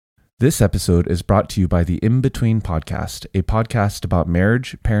This episode is brought to you by the In Between Podcast, a podcast about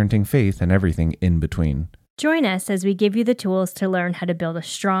marriage, parenting, faith, and everything in between. Join us as we give you the tools to learn how to build a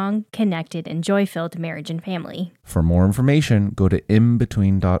strong, connected, and joy-filled marriage and family. For more information, go to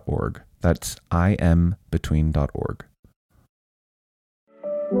inbetween.org. That's imbetween.org.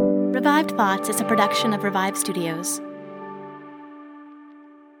 Revived Thoughts is a production of Revive Studios.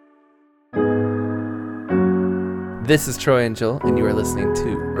 This is Troy and Jill, and you are listening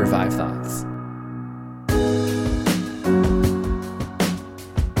to Revive Thoughts.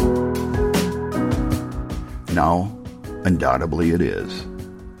 Now, undoubtedly it is.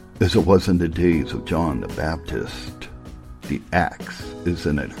 As it was in the days of John the Baptist, the axe is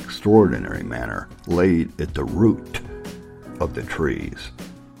in an extraordinary manner laid at the root of the trees.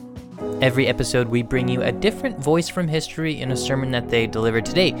 Every episode, we bring you a different voice from history in a sermon that they delivered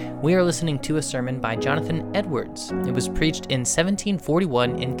today. We are listening to a sermon by Jonathan Edwards. It was preached in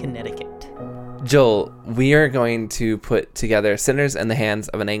 1741 in Connecticut. Joel, we are going to put together Sinners in the Hands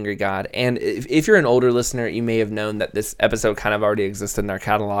of an Angry God. And if you're an older listener, you may have known that this episode kind of already existed in our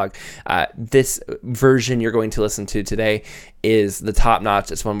catalog. This version you're going to listen to today is the top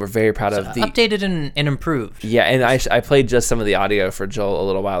notch. It's one we're very proud of. Updated and improved. Yeah, and I played just some of the audio for Joel a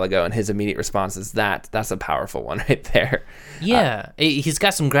little while ago, and his immediate response is that's a powerful one right there. Yeah, he's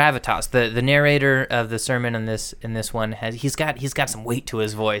got some gravitas. The narrator of the sermon in this one he's got some weight to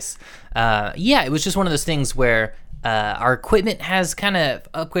his voice. Yeah, it was just one of those things where our equipment has kind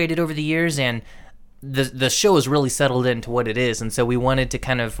of upgraded over the years, and the show has really settled into what it is, and so we wanted to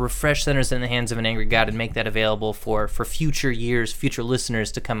kind of refresh Sinners in the Hands of an Angry God and make that available for future years, future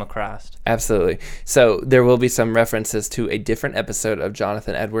listeners to come across. Absolutely. So there will be some references to a different episode of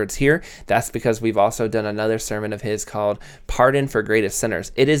Jonathan Edwards here. That's because we've also done another sermon of his called Pardon for Greatest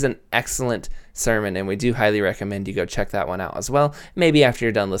Sinners. It is an excellent sermon, and we do highly recommend you go check that one out as well, maybe after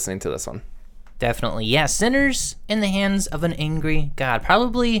you're done listening to this one. Definitely. Yeah, Sinners in the Hands of an Angry God.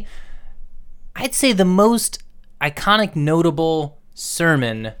 Probably, I'd say, the most iconic, notable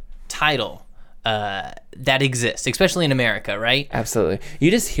sermon title that exists, especially in America, right? Absolutely.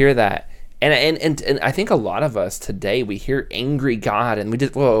 You just hear that. And I think a lot of us today, we hear angry God and we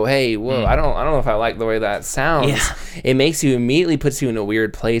just, I don't know if I like the way that sounds. Yeah. It makes you immediately puts you in a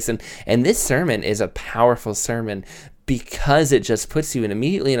weird place. And this sermon is a powerful sermon because it just puts you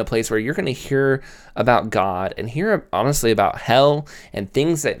immediately in a place where you're going to hear about God and hear honestly about hell and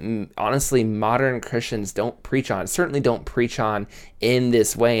things that honestly modern Christians don't preach on, certainly don't preach on in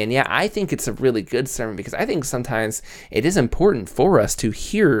this way. And yeah, I think it's a really good sermon because I think sometimes it is important for us to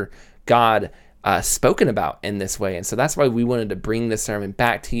hear God spoken about in this way. And so that's why we wanted to bring this sermon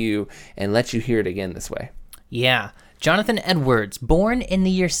back to you and let you hear it again this way. Yeah. Jonathan Edwards, born in the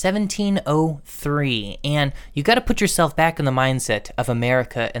year 1703, and you got to put yourself back in the mindset of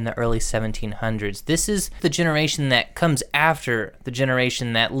America in the early 1700s. This is the generation that comes after the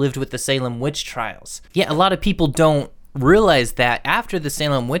generation that lived with the Salem witch trials. Yeah, a lot of people don't realize that after the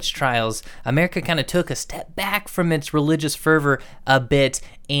Salem witch trials, America kind of took a step back from its religious fervor a bit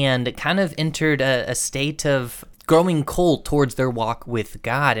and kind of entered a state of growing cold towards their walk with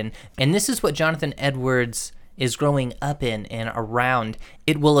God. And this is what Jonathan Edwards is growing up in and around.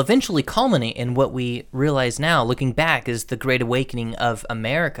 It will eventually culminate in what we realize now, looking back, is the Great Awakening of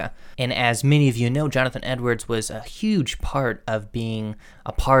America. And as many of you know, Jonathan Edwards was a huge part of being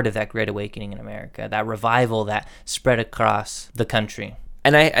a part of that Great Awakening in America, that revival that spread across the country.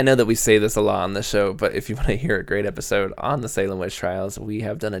 And I know that we say this a lot on the show, but if you want to hear a great episode on the Salem witch trials, we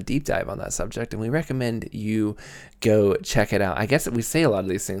have done a deep dive on that subject, and we recommend you go check it out. I guess we say a lot of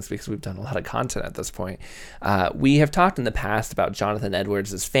these things because we've done a lot of content at this point. We have talked in the past about Jonathan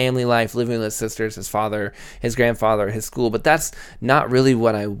Edwards, his family life, living with his sisters, his father, his grandfather, his school, but that's not really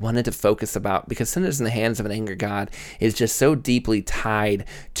what I wanted to focus about because Sinners in the Hands of an Angry God is just so deeply tied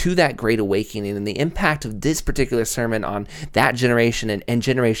to that Great Awakening and the impact of this particular sermon on that generation and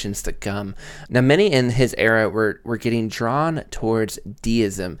generations to come. Now, many in his era were getting drawn towards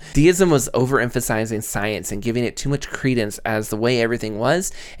deism. Deism was overemphasizing science and giving it too much credence as the way everything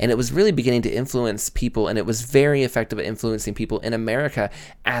was, and it was really beginning to influence people, and it was very effective at influencing people in America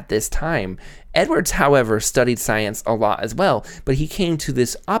at this time. Edwards, however, studied science a lot as well, but he came to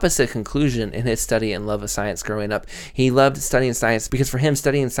this opposite conclusion in his study and love of science growing up. He loved studying science because for him,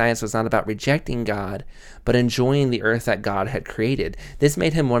 studying science was not about rejecting God, but enjoying the earth that God had created. This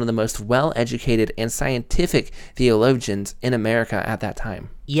made him one of the most well-educated and scientific theologians in America at that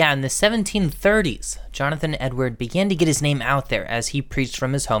time. Yeah, in the 1730s, Jonathan Edwards began to get his name out there as he preached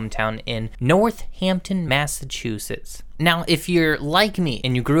from his hometown in Northampton, Massachusetts. Now, if you're like me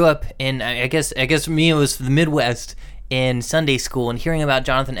and you grew up in, I guess for me it was the Midwest, in Sunday school and hearing about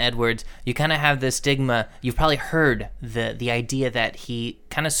Jonathan Edwards, you kind of have this stigma. You've probably heard the idea that he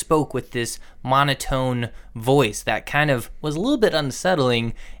kind of spoke with this monotone voice that kind of was a little bit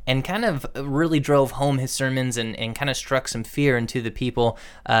unsettling and kind of really drove home his sermons and kind of struck some fear into the people,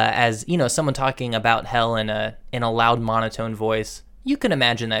 as, you know, someone talking about hell in a loud monotone voice. You can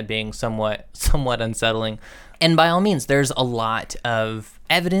imagine that being somewhat unsettling. And by all means, there's a lot of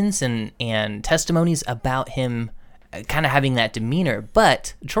evidence and testimonies about him kind of having that demeanor,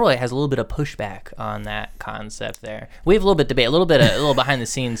 but Troy has a little bit of pushback on that concept there. We have a little bit of debate, a little behind the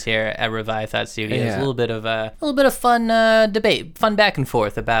scenes here at Revive Thought Studios. Yeah. A little bit of fun debate, fun back and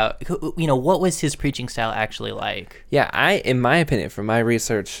forth about, you know, what was his preaching style actually like. Yeah, in my opinion, from my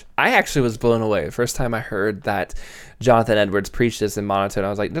research, I actually was blown away. The first time I heard that Jonathan Edwards preached this in monotone, I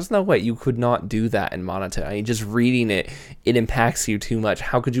was like, there's no way you could not do that in monotone. I mean, just reading it impacts you too much.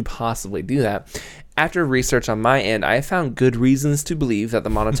 How could you possibly do that? After research on my end, I found good reasons to believe that the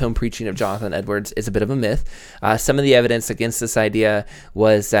monotone preaching of Jonathan Edwards is a bit of a myth. Some of the evidence against this idea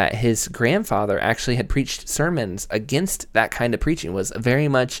was that his grandfather actually had preached sermons against that kind of preaching, was very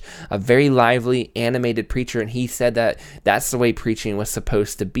much a very lively, animated preacher, and he said that that's the way preaching was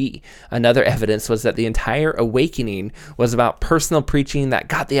supposed to be. Another evidence was that the entire awakening was about personal preaching that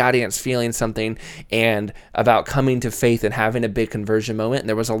got the audience feeling something and about coming to faith and having a big conversion moment. And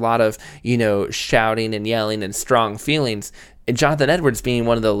there was a lot of, you know, shouting and yelling and strong feelings. And Jonathan Edwards being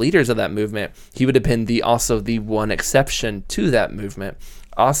one of the leaders of that movement, he would have been also the one exception to that movement.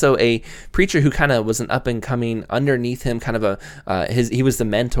 Also a preacher who kind of was an up and coming underneath him, kind of he was the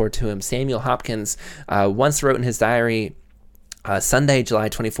mentor to him. Samuel Hopkins once wrote in his diary, Sunday, July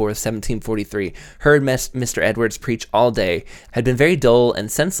 24th, 1743, heard Mr. Edwards preach all day, had been very dull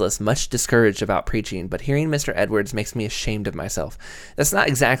and senseless, much discouraged about preaching, but hearing Mr. Edwards makes me ashamed of myself. That's not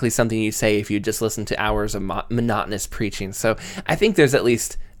exactly something you say if you just listen to hours of monotonous preaching. So I think there's at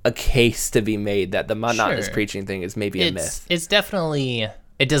least a case to be made that the monotonous preaching thing is maybe a myth. It's definitely...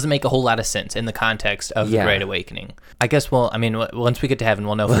 It doesn't make a whole lot of sense in the context of the Great Awakening. I guess once we get to heaven,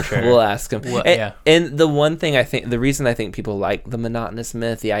 we'll know for sure. We'll ask him. And the one thing the reason I think people like the monotonous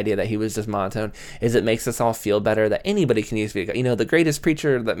myth, the idea that he was just monotone, is it makes us all feel better that anybody can use, you know, the greatest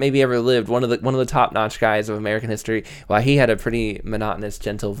preacher that maybe ever lived, one of the top-notch guys of American history, while he had a pretty monotonous,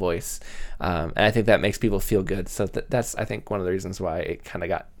 gentle voice. And I think that makes people feel good. So that's, I think, one of the reasons why it kind of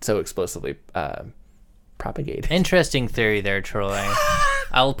got so explosively propagated. Interesting theory there, Troy.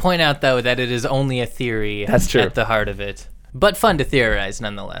 I'll point out, though, that it is only a theory. That's true. At the heart of it. But fun to theorize,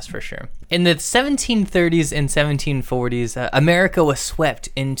 nonetheless, for sure. In the 1730s and 1740s, America was swept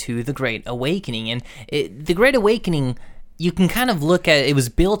into the Great Awakening. And the Great Awakening, you can kind of look at it was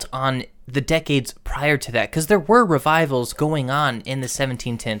built on the decades prior to that, because there were revivals going on in the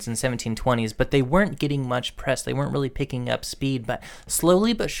 1710s and 1720s, but they weren't getting much press. They weren't really picking up speed. But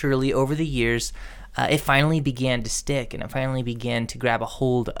slowly but surely, over the years, it finally began to stick, and it finally began to grab a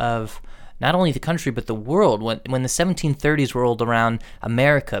hold of not only the country, but the world. When the 1730s rolled around,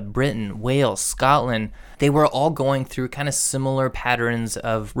 America, Britain, Wales, Scotland, they were all going through kind of similar patterns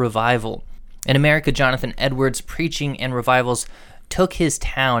of revival. In America, Jonathan Edwards' preaching and revivals took his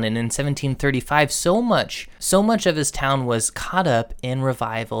town, and in 1735, so much of his town was caught up in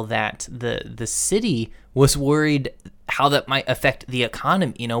revival that the city was worried how that might affect the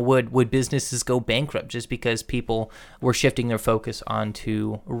economy. You know, would businesses go bankrupt just because people were shifting their focus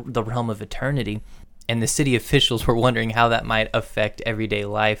onto the realm of eternity? And the city officials were wondering how that might affect everyday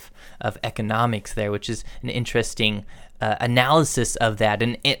life of economics there, which is an interesting analysis of that.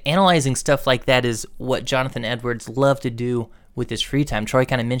 And analyzing stuff like that is what Jonathan Edwards loved to do with his free time. Troy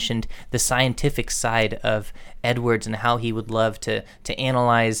kind of mentioned the scientific side of Edwards and how he would love to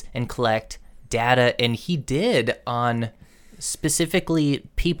analyze and collect data, and he did on specifically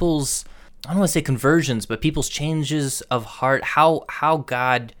people's, I don't want to say conversions, but people's changes of heart, how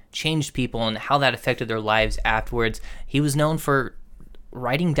God changed people and how that affected their lives afterwards. He was known for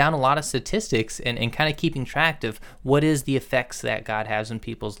writing down a lot of statistics and kind of keeping track of what is the effects that God has in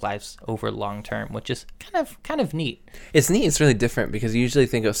people's lives over long term, which is kind of neat. It's neat. It's really different because you usually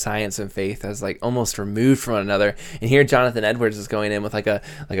think of science and faith as like almost removed from one another. And here Jonathan Edwards is going in with like a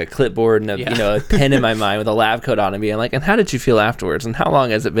clipboard and a pen in my mind with a lab coat on and being like, and how did you feel afterwards? And how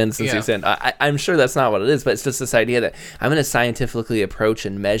long has it been since you sinned? I'm sure that's not what it is, but it's just this idea that I'm going to scientifically approach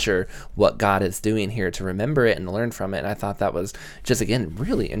and measure what God is doing here to remember it and learn from it. And I thought that was just, again,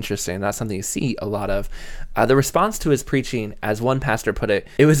 really interesting. That's something you see a lot of. The response to his preaching, as one pastor put it,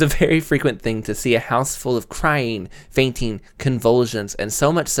 it was a very frequent thing to see a house full of crying, fainting, convulsions, and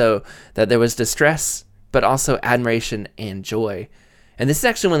so much so that there was distress, but also admiration and joy. And this is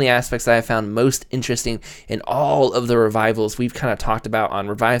actually one of the aspects that I found most interesting in all of the revivals we've kind of talked about on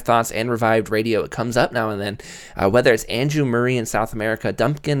Revived Thoughts and Revived Radio. It comes up now and then, whether it's Andrew Murray in South America,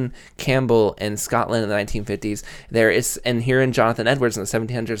 Duncan Campbell in Scotland in the 1950s, and here in Jonathan Edwards in the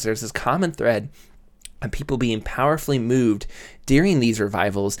 1700s, there's this common thread of people being powerfully moved during these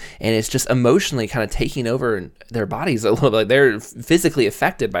revivals, and it's just emotionally kind of taking over their bodies a little bit. They're physically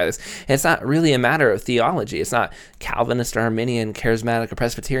affected by this. And it's not really a matter of theology. It's not Calvinist or Arminian, Charismatic or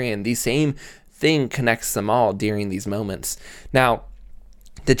Presbyterian. The same thing connects them all during these moments. Now,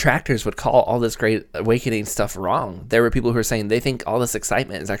 detractors would call all this Great Awakening stuff wrong. There were people who were saying they think all this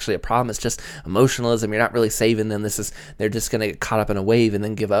excitement is actually a problem. It's just emotionalism. You're not really saving them. They're just going to get caught up in a wave and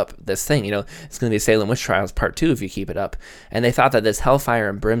then give up this thing. It's going to be Salem Witch Trials Part 2 if you keep it up. And they thought that this hellfire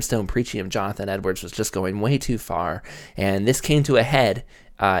and brimstone preaching of Jonathan Edwards was just going way too far. And this came to a head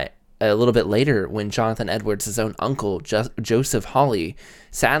a little bit later when Jonathan Edwards' own uncle, Joseph Hawley,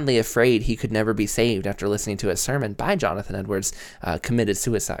 sadly afraid he could never be saved after listening to a sermon by Jonathan Edwards, committed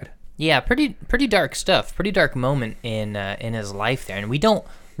suicide. Yeah, pretty dark stuff. Pretty dark moment in his life there. And we don't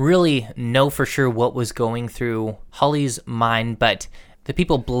really know for sure what was going through Hawley's mind, but the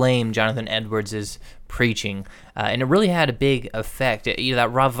people blame Jonathan Edwards' preaching, and it really had a big effect.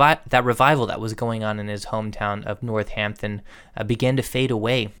 That revival that was going on in his hometown of Northampton began to fade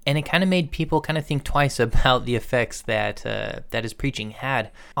away, and it kind of made people kind of think twice about the effects that his preaching had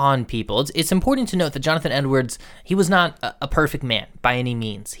on people. It's important to note that Jonathan Edwards, he was not a perfect man by any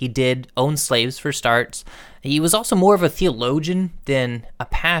means. He did own slaves for starts. He was also more of a theologian than a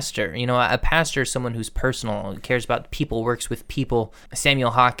pastor. A pastor is someone who's personal, cares about people, works with people.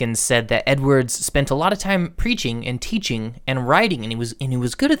 Samuel Hawkins said that Edwards spent a lot of time preaching and teaching and writing, and he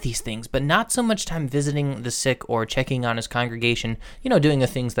was good at these things, but not so much time visiting the sick or checking on his congregation, doing the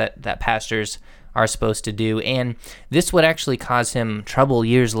things that pastors are supposed to do. And this would actually cause him trouble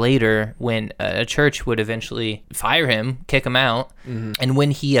years later when a church would eventually fire him, kick him out, and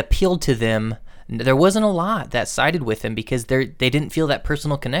when he appealed to them, there wasn't a lot that sided with him because they didn't feel that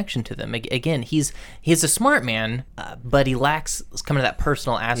personal connection to them. Again, he's a smart man, but he lacks kind of that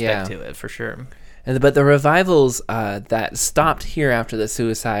personal aspect to it for sure. But the revivals that stopped here after the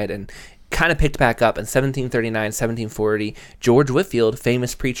suicide and kind of picked back up in 1739, 1740. George Whitefield,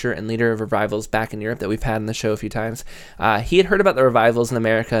 famous preacher and leader of revivals back in Europe that we've had on the show a few times, he had heard about the revivals in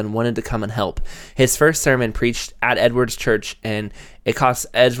America and wanted to come and help. His first sermon preached at Edwards Church, and it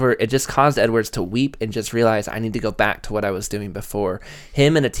just caused Edwards to weep and just realize, I need to go back to what I was doing before.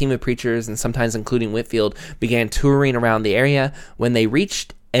 Him and a team of preachers, and sometimes including Whitefield, began touring around the area. When they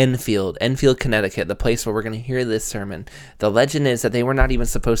reached Enfield, Connecticut, the place where we're going to hear this sermon, the legend is that they were not even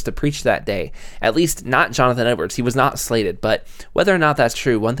supposed to preach that day. At least not Jonathan Edwards. He was not slated. But whether or not that's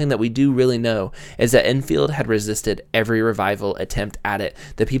true, one thing that we do really know is that Enfield had resisted every revival attempt at it.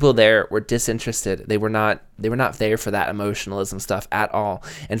 The people there were disinterested. They were not there for that emotionalism stuff at all.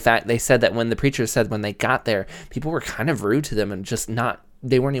 In fact, they said that when the preachers said when they got there, people were kind of rude to them and just not,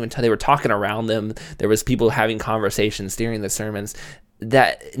 they weren't even, they were talking around them. There was people having conversations during the sermons.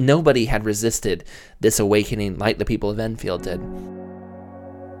 That nobody had resisted this awakening like the people of Enfield did.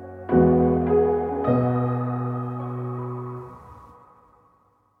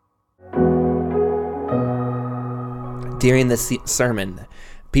 During this sermon,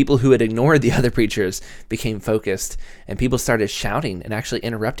 people who had ignored the other preachers became focused, and people started shouting and actually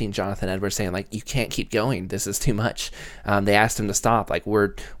interrupting Jonathan Edwards, saying, like, you can't keep going. This is too much. They asked him to stop. Like,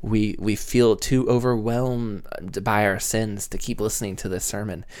 we feel too overwhelmed by our sins to keep listening to this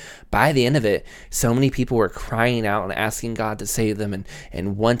sermon. By the end of it, so many people were crying out and asking God to save them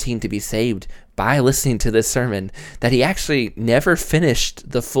and wanting to be saved by listening to this sermon that he actually never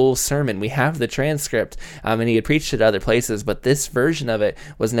finished the full sermon. We have the transcript, and he had preached it other places, but this version of it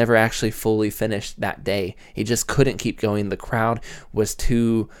was never actually fully finished that day. He just couldn't keep going. The crowd was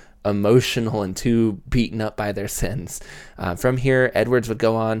too emotional and too beaten up by their sins. From here, Edwards would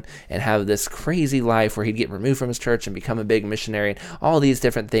go on and have this crazy life where he'd get removed from his church and become a big missionary and all these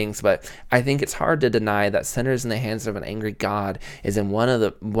different things. But I think it's hard to deny that Sinners in the Hands of an Angry God is in one of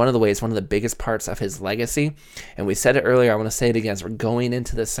the biggest parts of his legacy. And we said it earlier, I want to say it again, as we're going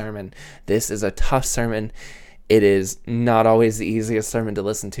into this sermon. This is a tough sermon. It is not always the easiest sermon to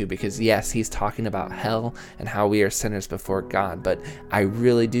listen to because, yes, he's talking about hell and how we are sinners before God. But I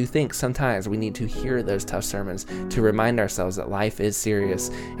really do think sometimes we need to hear those tough sermons to remind ourselves that life is serious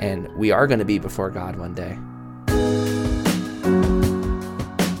and we are going to be before God one day.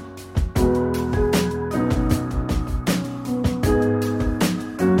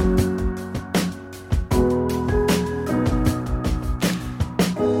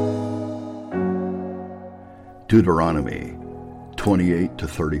 Deuteronomy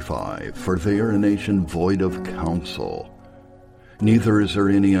 28-35, for they are a nation void of counsel, neither is there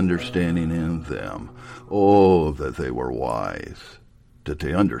any understanding in them. Oh, that they were wise, that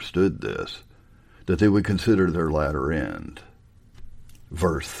they understood this, that they would consider their latter end.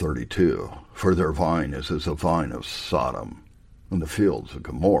 Verse 32, for their vine is as a vine of Sodom, and the fields of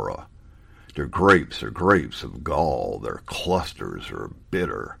Gomorrah. Their grapes are grapes of gall, their clusters are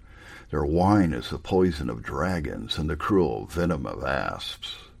bitter. Their wine is the poison of dragons, and the cruel venom of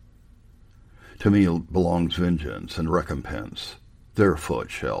asps. To me belongs vengeance and recompense. Their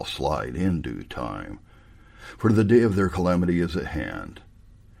foot shall slide in due time. For the day of their calamity is at hand,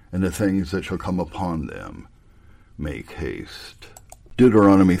 and the things that shall come upon them make haste.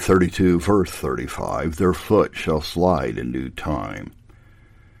 Deuteronomy 32, verse 35, their foot shall slide in due time.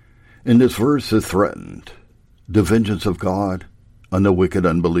 In this verse is threatened the vengeance of God on the wicked,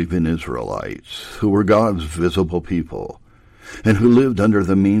 unbelieving Israelites, who were God's visible people, and who lived under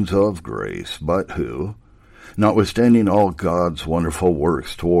the means of grace, but who, notwithstanding all God's wonderful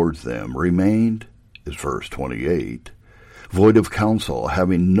works towards them, remained, is verse 28, void of counsel,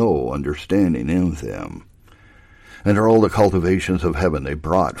 having no understanding in them. And all the cultivations of heaven they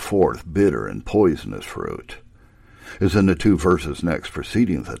brought forth bitter and poisonous fruit, as in the two verses next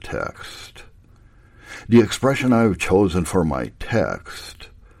preceding the text. The expression I have chosen for my text,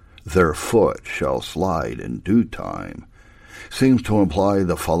 their foot shall slide in due time, seems to imply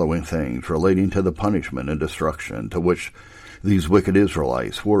the following things relating to the punishment and destruction to which these wicked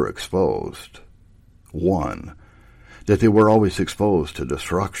Israelites were exposed. 1. That they were always exposed to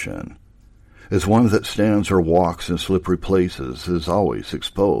destruction, as one that stands or walks in slippery places is always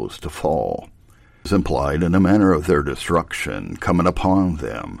exposed to fall. Is implied in the manner of their destruction coming upon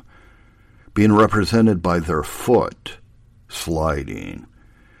them, being represented by their foot sliding.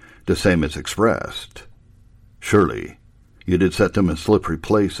 The same is expressed. Surely you did set them in slippery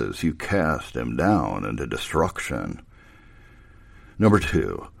places, you cast them down into destruction. Number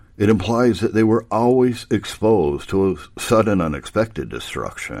 2, it implies that they were always exposed to a sudden unexpected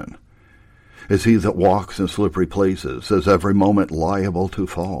destruction, as he that walks in slippery places is every moment liable to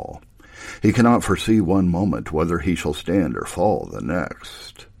fall. He cannot foresee one moment whether he shall stand or fall the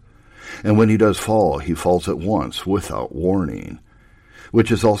next. And when he does fall, he falls at once without warning,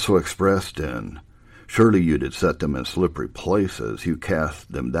 which is also expressed in, surely you did set them in slippery places, you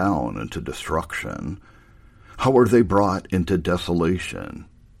cast them down into destruction. How are they brought into desolation?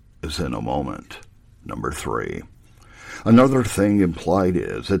 As in a moment. Number 3. Another thing implied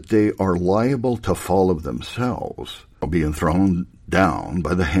is that they are liable to fall of themselves, being thrown down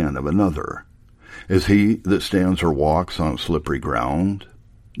by the hand of another, as he that stands or walks on slippery ground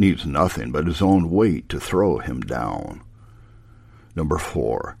needs nothing but his own weight to throw him down. Number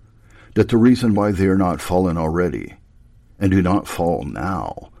 4, that the reason why they are not fallen already, and do not fall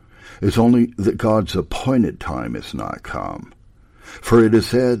now, is only that God's appointed time is not come. For it is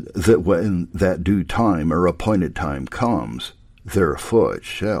said that when that due time or appointed time comes, their foot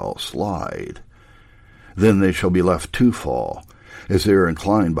shall slide. Then they shall be left to fall, as they are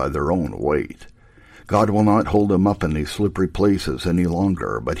inclined by their own weight. God will not hold them up in these slippery places any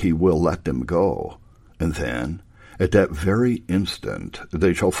longer, but he will let them go. And then, at that very instant,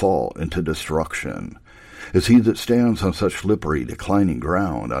 they shall fall into destruction. As he that stands on such slippery, declining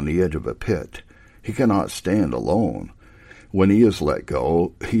ground on the edge of a pit, he cannot stand alone. When he is let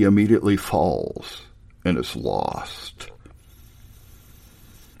go, he immediately falls and is lost.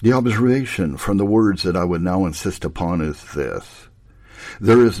 The observation from the words that I would now insist upon is this.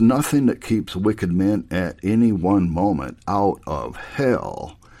 There is nothing that keeps wicked men at any one moment out of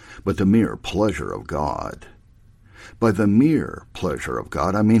hell but the mere pleasure of God. By the mere pleasure of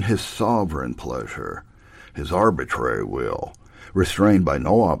God, I mean his sovereign pleasure, his arbitrary will, restrained by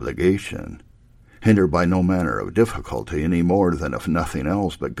no obligation, hindered by no manner of difficulty, any more than if nothing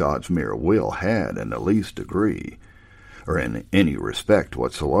else but God's mere will had, in the least degree, or in any respect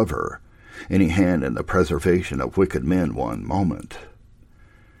whatsoever, any hand in the preservation of wicked men one moment.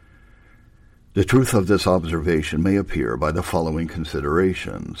 The truth of this observation may appear by the following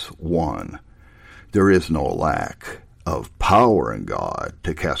considerations. 1. There is no lack of power in God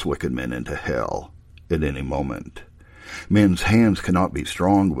to cast wicked men into hell at any moment. Men's hands cannot be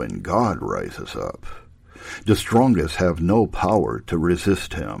strong when God rises up. The strongest have no power to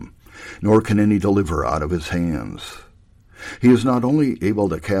resist him, nor can any deliver out of his hands. He is not only able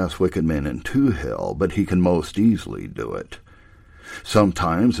to cast wicked men into hell, but he can most easily do it.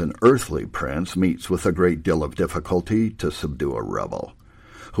 Sometimes an earthly prince meets with a great deal of difficulty to subdue a rebel,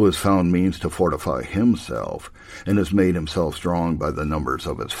 who has found means to fortify himself, and has made himself strong by the numbers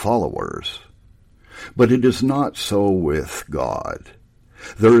of his followers. But it is not so with God.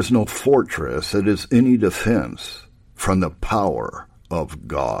 There is no fortress that is any defense from the power of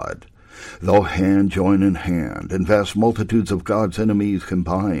God. Though hand join in hand, and vast multitudes of God's enemies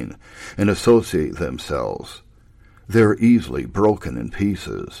combine and associate themselves, they are easily broken in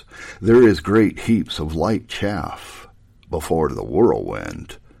pieces. There is great heaps of light chaff before the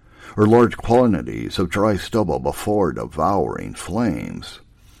whirlwind, or large quantities of dry stubble before devouring flames.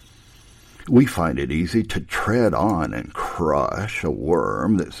 We find it easy to tread on and crush a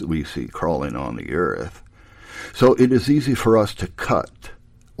worm that we see crawling on the earth. So it is easy for us to cut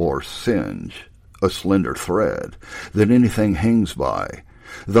or singe a slender thread that anything hangs by.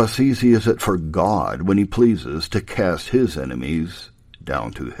 Thus easy is it for God, when he pleases, to cast his enemies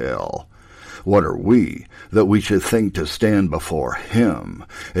down to hell. What are we, that we should think to stand before him,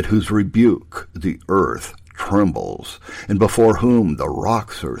 at whose rebuke the earth trembles, and before whom the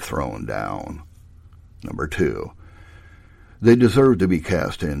rocks are thrown down? Number 2, they deserve to be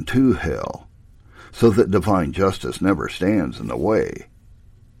cast into hell, so that divine justice never stands in the way.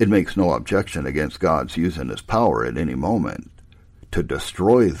 It makes no objection against God's using his power at any moment to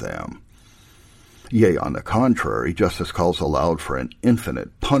destroy them. Yea, on the contrary, justice calls aloud for an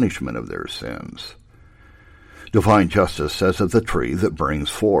infinite punishment of their sins. Divine justice says of the tree that brings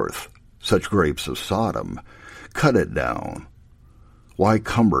forth such grapes of Sodom, cut it down. Why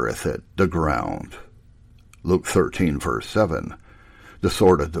cumbereth it the ground? Luke 13, verse 7. The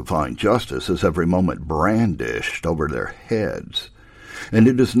sword of divine justice is every moment brandished over their heads, and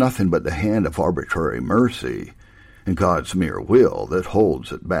it is nothing but the hand of arbitrary mercy and God's mere will that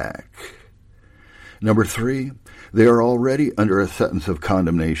holds it back. Number 3, they are already under a sentence of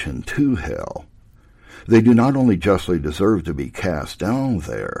condemnation to hell. They do not only justly deserve to be cast down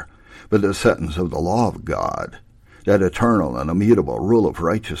there, but the sentence of the law of God, that eternal and immutable rule of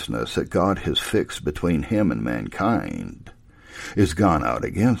righteousness that God has fixed between him and mankind, is gone out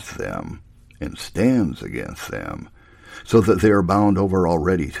against them and stands against them, so that they are bound over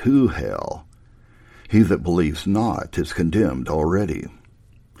already to hell. He that believes not is condemned already,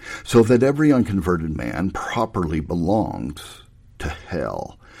 so that every unconverted man properly belongs to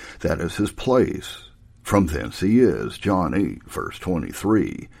hell. That is his place. From thence he is, John 8, verse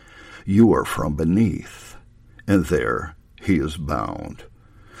 23. You are from beneath, and there he is bound.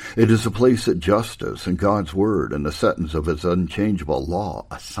 It is a place that justice and God's word and the sentence of his unchangeable law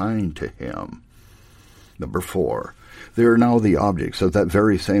assigned to him. Number 4, they are now the objects of that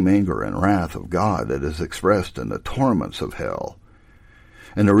very same anger and wrath of God that is expressed in the torments of hell.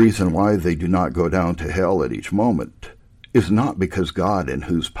 And the reason why they do not go down to hell at each moment is not because God, in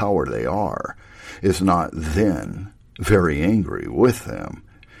whose power they are, is not then very angry with them,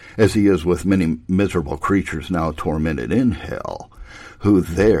 as he is with many miserable creatures now tormented in hell, who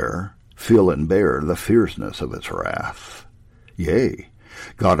there feel and bear the fierceness of its wrath. Yea,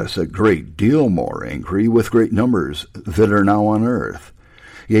 God is a great deal more angry with great numbers that are now on earth,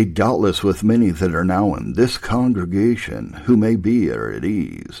 yea, doubtless with many that are now in this congregation, who may be at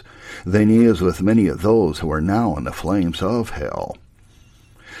ease, than he is with many of those who are now in the flames of hell.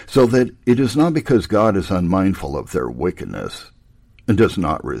 So that it is not because God is unmindful of their wickedness, and does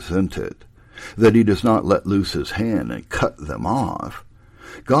not resent it, that he does not let loose his hand and cut them off.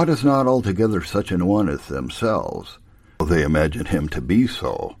 God is not altogether such an one as themselves. They imagine him to be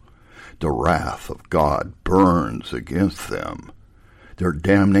so. The wrath of God burns against them. Their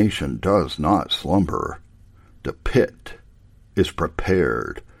damnation does not slumber. The pit is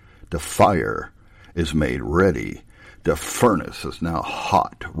prepared. The fire is made ready. The furnace is now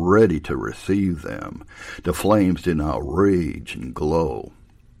hot, ready to receive them. The flames do now rage and glow.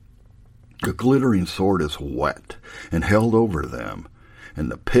 The glittering sword is wet and held over them,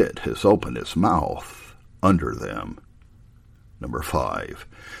 and the pit has opened its mouth under them. Number 5,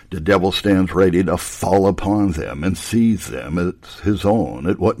 the devil stands ready to fall upon them and seize them as his own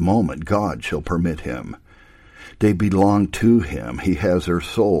at what moment God shall permit him. They belong to him. He has their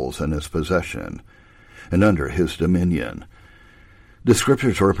souls in his possession and under his dominion. The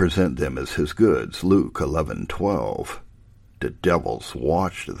scriptures represent them as his goods, Luke 11:12. The devils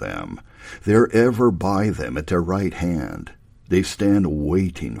watch them. They're ever by them at their right hand. They stand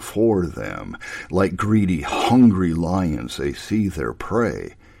waiting for them. Like greedy, hungry lions, they see their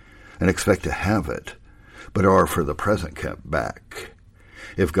prey and expect to have it, but are for the present kept back.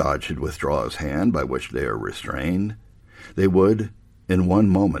 If God should withdraw his hand by which they are restrained, they would in one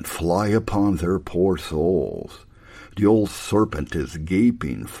moment fly upon their poor souls. The old serpent is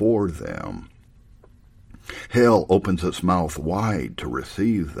gaping for them. Hell opens its mouth wide to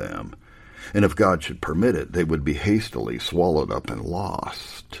receive them, and if God should permit it, they would be hastily swallowed up and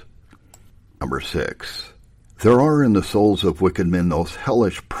lost. Number 6. There are in the souls of wicked men those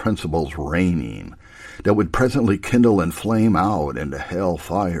hellish principles reigning that would presently kindle and flame out into hell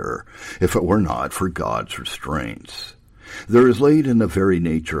fire if it were not for God's restraints. There is laid in the very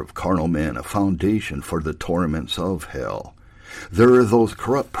nature of carnal men a foundation for the torments of hell. There are those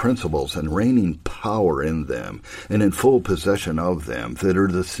corrupt principles and reigning power in them and in full possession of them that are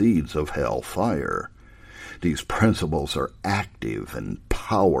the seeds of hell fire. These principles are active and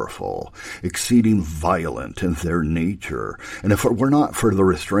powerful, exceeding violent in their nature, and if it were not for the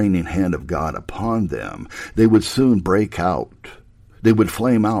restraining hand of God upon them, they would soon break out. They would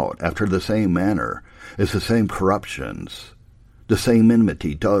flame out after the same manner as the same corruptions, the same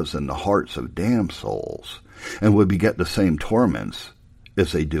enmity does in the hearts of damned souls, and would beget the same torments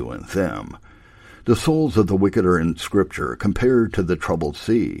as they do in them. The souls of the wicked are in Scripture compared to the troubled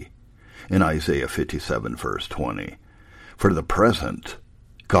sea, in Isaiah 57, verse 20. For the present,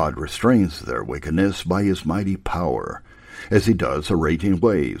 God restrains their wickedness by his mighty power, as he does the raging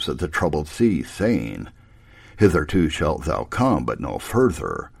waves of the troubled sea, saying, Hitherto shalt thou come, but no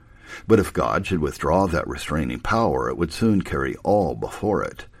further. But if God should withdraw that restraining power, it would soon carry all before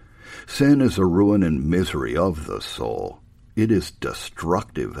it. Sin is the ruin and misery of the soul. It is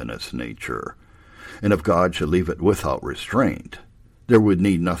destructive in its nature. And if God should leave it without restraint, there would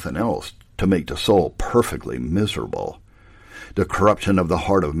need nothing else to make the soul perfectly miserable. The corruption of the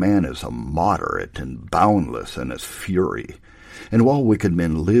heart of man is immoderate and boundless in its fury. And while wicked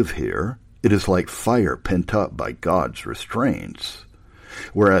men live here, it is like fire pent up by God's restraints.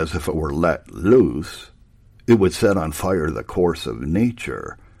 Whereas if it were let loose, it would set on fire the course of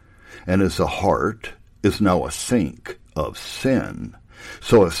nature. And as the heart is now a sink of sin,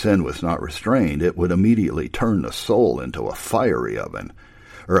 so if sin was not restrained, it would immediately turn the soul into a fiery oven,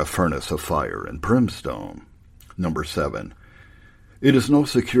 or a furnace of fire and brimstone. Number 7. It is no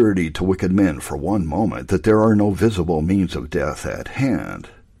security to wicked men for one moment that there are no visible means of death at hand.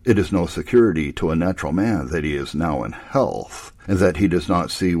 It is no security to a natural man that he is now in health, and that he does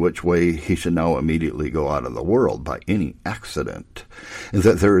not see which way he should now immediately go out of the world by any accident, and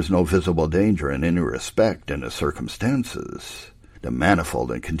that there is no visible danger in any respect in his circumstances. The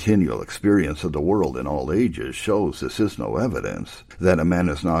manifold and continual experience of the world in all ages shows this is no evidence that a man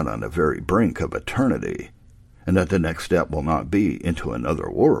is not on the very brink of eternity, and that the next step will not be into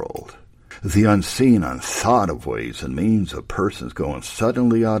another world. The unseen, unthought of ways and means of persons going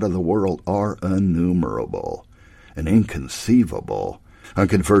suddenly out of the world are innumerable and inconceivable.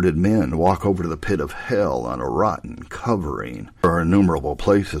 Unconverted men walk over to the pit of hell on a rotten covering. There are innumerable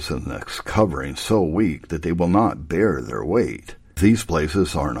places in this covering so weak that they will not bear their weight. These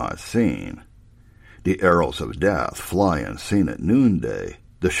places are not seen. The arrows of death fly unseen at noonday.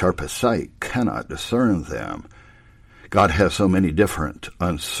 The sharpest sight cannot discern them. God has so many different,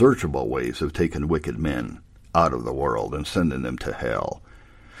 unsearchable ways of taking wicked men out of the world and sending them to hell,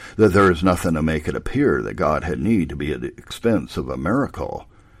 that there is nothing to make it appear that God had need to be at the expense of a miracle,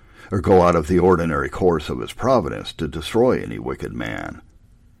 or go out of the ordinary course of his providence to destroy any wicked man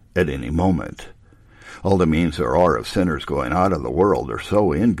at any moment. All the means there are of sinners going out of the world are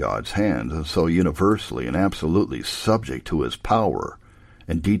so in God's hands and so universally and absolutely subject to his power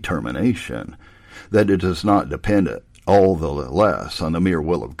and determination that it does not depend all the less on the mere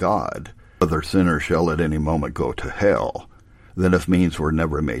will of God whether sinners shall at any moment go to hell than if means were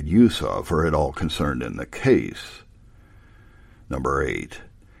never made use of or at all concerned in the case. Number 8.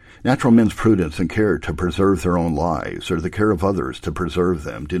 Natural men's prudence and care to preserve their own lives, or the care of others to preserve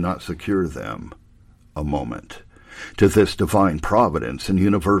them, do not secure them a moment. To this divine providence and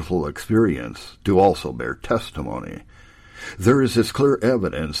universal experience do also bear testimony. There is this clear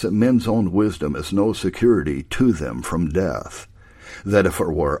evidence that men's own wisdom is no security to them from death, that if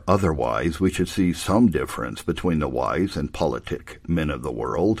it were otherwise we should see some difference between the wise and politic men of the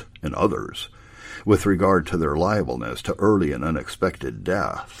world and others, with regard to their liableness to early and unexpected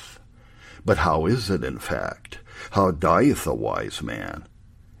death. But how is it, in fact? How dieth a wise man,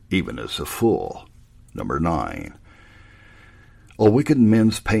 even as a fool? Number 9. All wicked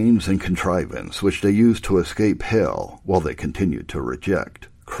men's pains and contrivance, which they use to escape hell while they continue to reject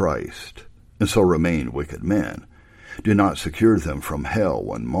Christ, and so remain wicked men, do not secure them from hell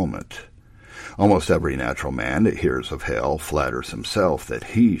one moment. Almost every natural man that hears of hell flatters himself that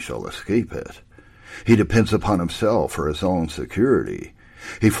he shall escape it. He depends upon himself for his own security.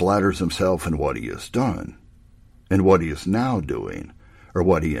 He flatters himself in what he has done, and what he is now doing, or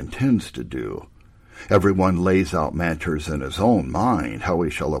what he intends to do. Everyone lays out matters in his own mind how he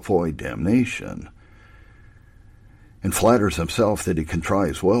shall avoid damnation, and flatters himself that he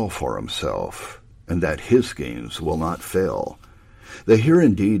contrives well for himself, and that his schemes will not fail. They hear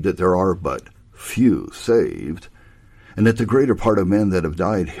indeed that there are but few saved, and that the greater part of men that have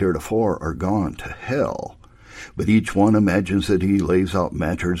died heretofore are gone to hell. But each one imagines that he lays out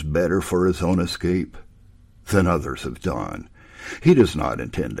matters better for his own escape than others have done. He does not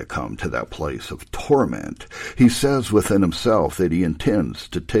intend to come to that place of torment. He says within himself that he intends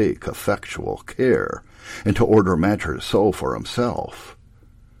to take effectual care, and to order matters so for himself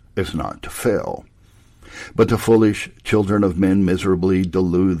as not to fail. But the foolish children of men miserably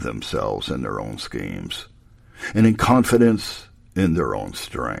delude themselves in their own schemes, and in confidence in their own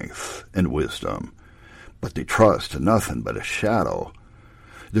strength and wisdom. But they trust in nothing but a shadow.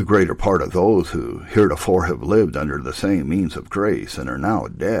 The greater part of those who heretofore have lived under the same means of grace and are now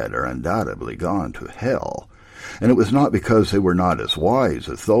dead are undoubtedly gone to hell. And it was not because they were not as wise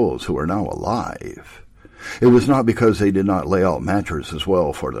as those who are now alive. It was not because they did not lay out matters as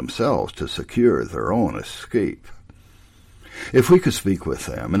well for themselves to secure their own escape. If we could speak with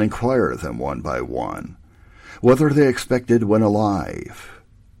them and inquire of them one by one, whether they expected when alive,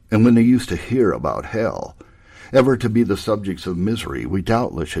 and when they used to hear about hell, ever to be the subjects of misery, we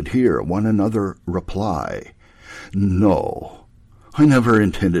doubtless should hear one another reply, "No, I never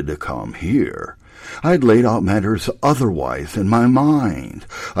intended to come here. I had laid out matters otherwise in my mind.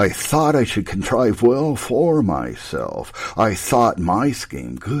 I thought I should contrive well for myself. I thought my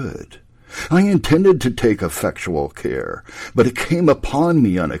scheme good. I intended to take effectual care, but it came upon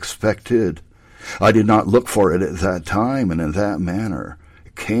me unexpected. I did not look for it at that time and in that manner.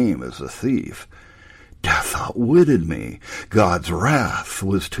 It came as a thief. Death outwitted me. God's wrath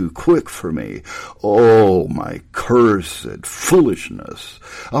was too quick for me. Oh, my cursed foolishness!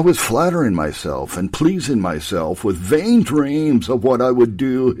 I was flattering myself and pleasing myself with vain dreams of what I would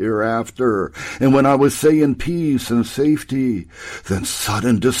do hereafter, and when I was saying peace and safety, then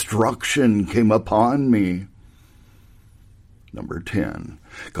sudden destruction came upon me." Number 10.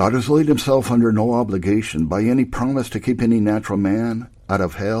 God has laid himself under no obligation by any promise to keep any natural man out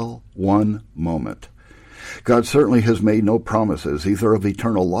of hell one moment. God certainly has made no promises either of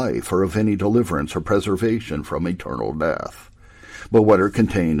eternal life or of any deliverance or preservation from eternal death, but what are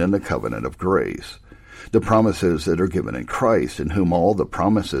contained in the covenant of grace, the promises that are given in Christ, in whom all the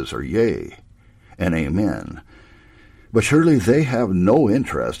promises are yea and amen. But surely they have no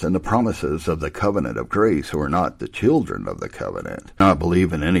interest in the promises of the covenant of grace who are not the children of the covenant, not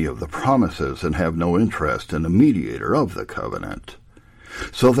believe in any of the promises, and have no interest in the mediator of the covenant.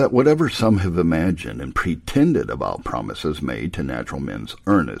 So that whatever some have imagined and pretended about promises made to natural men's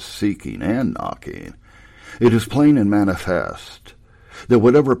earnest seeking and knocking, it is plain and manifest that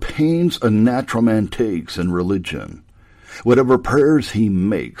whatever pains a natural man takes in religion, whatever prayers he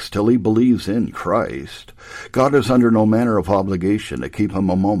makes till he believes in Christ, God is under no manner of obligation to keep him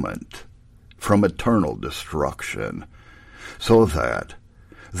a moment from eternal destruction. So that,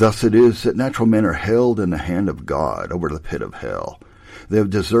 thus it is that natural men are held in the hand of God over the pit of hell. They have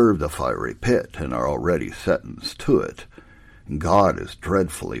deserved the fiery pit and are already sentenced to it. God is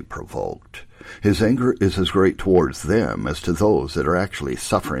dreadfully provoked. His anger is as great towards them as to those that are actually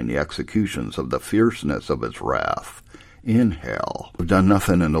suffering the executions of the fierceness of his wrath in hell. Have done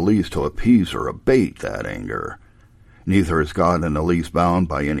nothing in the least to appease or abate that anger. Neither is God in the least bound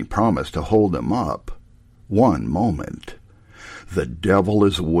by any promise to hold them up one moment. The devil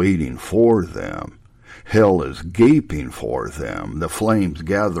is waiting for them. Hell is gaping for them. The flames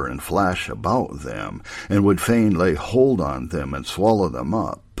gather and flash about them, and would fain lay hold on them and swallow them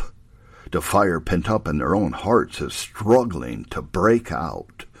up. The fire pent up in their own hearts is struggling to break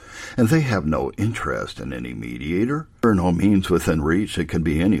out, and they have no interest in any mediator. There are no means within reach that can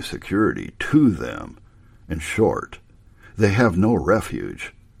be any security to them. In short, they have no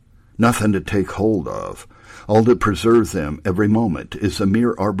refuge, nothing to take hold of. All that preserves them every moment is a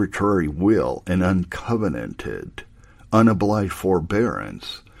mere arbitrary will and uncovenanted, unobliged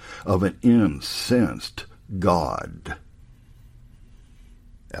forbearance of an incensed God.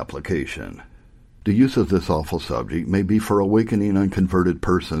 Application. The use of this awful subject may be for awakening unconverted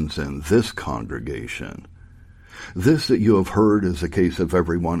persons in this congregation. This that you have heard is the case of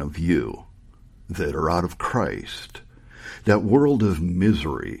every one of you that are out of Christ. That world of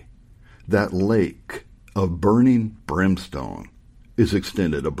misery, that lake of burning brimstone is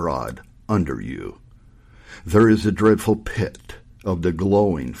extended abroad under you. There is a dreadful pit of the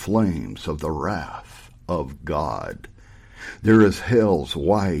glowing flames of the wrath of God. There is hell's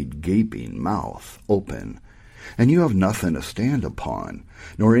wide gaping mouth open, and you have nothing to stand upon,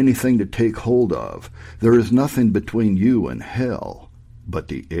 nor anything to take hold of. There is nothing between you and hell but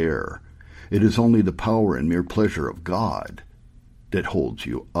the air. It is only the power and mere pleasure of God that holds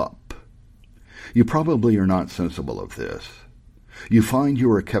you up. You probably are not sensible of this. You find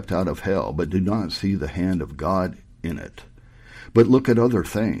you are kept out of hell, but do not see the hand of God in it. But look at other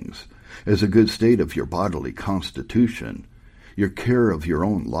things, as a good state of your bodily constitution, your care of your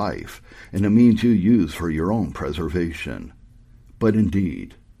own life, and the means you use for your own preservation. But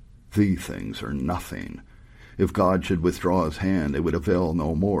indeed, these things are nothing. If God should withdraw his hand, it would avail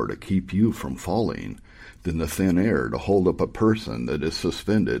no more to keep you from falling than the thin air to hold up a person that is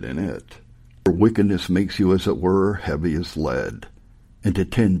suspended in it. For wickedness makes you, as it were, heavy as lead, and to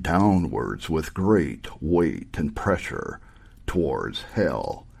tend downwards with great weight and pressure towards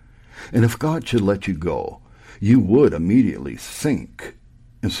hell. And if God should let you go, you would immediately sink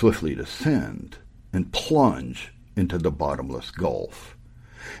and swiftly descend and plunge into the bottomless gulf.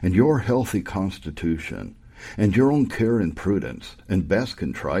 And your healthy constitution, and your own care and prudence, and best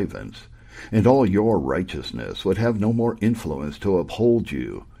contrivance, and all your righteousness would have no more influence to uphold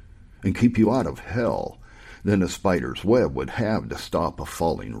you and keep you out of hell than a spider's web would have to stop a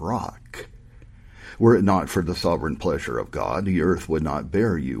falling rock. Were it not for the sovereign pleasure of God, the earth would not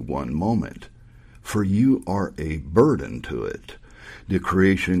bear you one moment, for you are a burden to it. The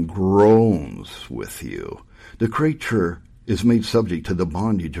creation groans with you. The creature is made subject to the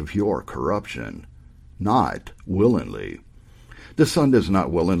bondage of your corruption, not willingly. The sun does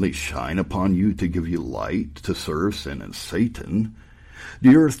not willingly shine upon you to give you light to serve sin and Satan.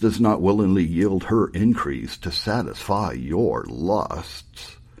 The earth does not willingly yield her increase to satisfy your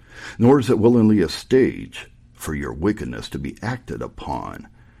lusts, nor is it willingly a stage for your wickedness to be acted upon.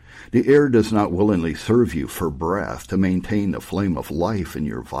 The air does not willingly serve you for breath to maintain the flame of life in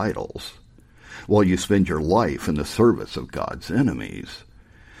your vitals, while you spend your life in the service of God's enemies.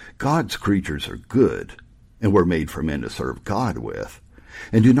 God's creatures are good, and were made for men to serve God with,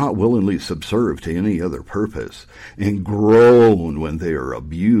 and do not willingly subserve to any other purpose, and groan when they are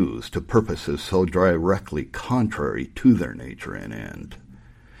abused to purposes so directly contrary to their nature and end.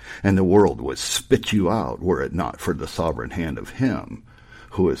 And the world would spit you out were it not for the sovereign hand of him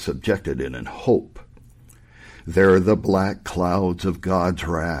who is subjected it in hope. There are the black clouds of God's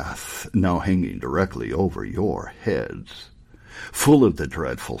wrath now hanging directly over your heads, full of the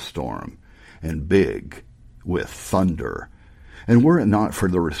dreadful storm, and big with thunder. And were it not for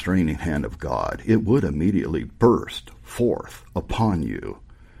the restraining hand of God, it would immediately burst forth upon you.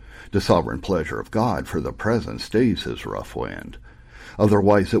 The sovereign pleasure of God for the present stays his rough wind.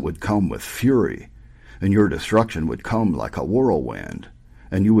 Otherwise it would come with fury, and your destruction would come like a whirlwind,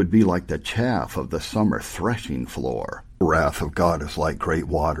 and you would be like the chaff of the summer threshing floor. The wrath of God is like great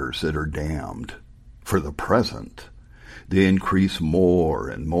waters that are dammed. For the present, they increase more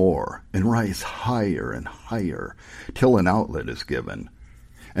and more, and rise higher and higher, till an outlet is given.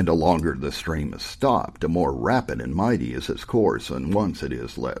 And the longer the stream is stopped, the more rapid and mighty is its course when once it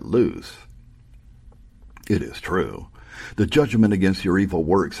is let loose. It is true, the judgment against your evil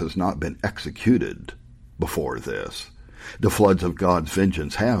works has not been executed before this. The floods of God's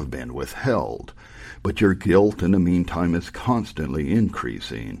vengeance have been withheld, but your guilt in the meantime is constantly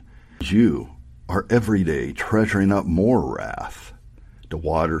increasing. You are every day treasuring up more wrath. The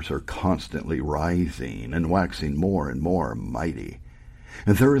waters are constantly rising and waxing more and more mighty.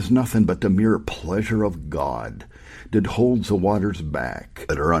 And there is nothing but the mere pleasure of God that holds the waters back,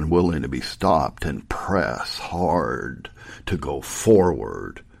 that are unwilling to be stopped and press hard to go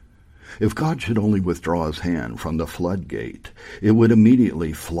forward. If God should only withdraw his hand from the floodgate, it would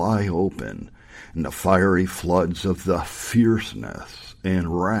immediately fly open, and the fiery floods of the fierceness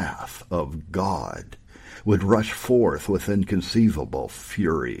and wrath of God would rush forth with inconceivable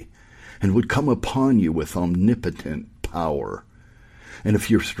fury, and would come upon you with omnipotent power. And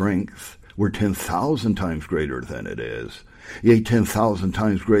if your strength were 10,000 times greater than it is, yea, 10,000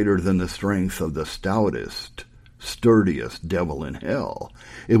 times greater than the strength of the stoutest, sturdiest devil in hell,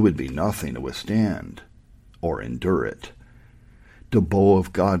 it would be nothing to withstand or endure it. The bow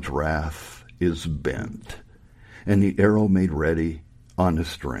of God's wrath is bent, and the arrow made ready on a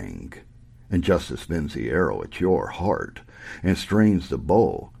string. And justice bends the arrow at your heart, and strains the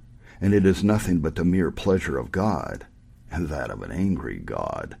bow, and it is nothing but the mere pleasure of God, and that of an angry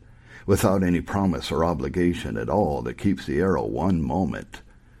God, without any promise or obligation at all, that keeps the arrow one moment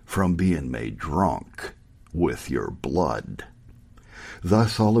from being made drunk with your blood.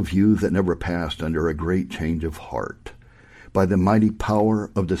 Thus all of you that never passed under a great change of heart, by the mighty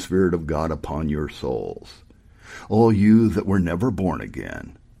power of the Spirit of God upon your souls, all you that were never born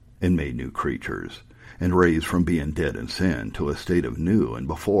again, and made new creatures, and raised from being dead in sin to a state of new and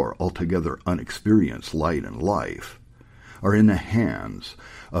before altogether unexperienced light and life, are in the hands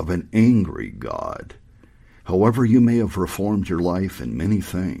of an angry God. However you may have reformed your life in many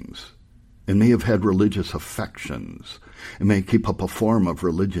things, and may have had religious affections, and may keep up a form of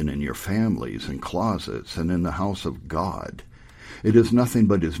religion in your families and closets and in the house of God. It is nothing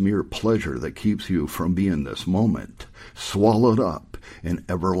but his mere pleasure that keeps you from being this moment swallowed up in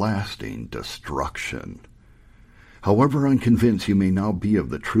everlasting destruction. However unconvinced you may now be of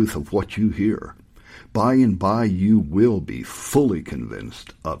the truth of what you hear, by and by you will be fully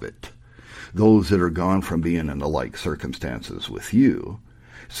convinced of it. Those that are gone from being in the like circumstances with you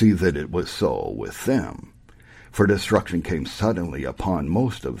see that it was so with them. For destruction came suddenly upon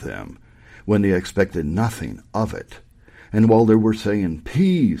most of them, when they expected nothing of it. And while they were saying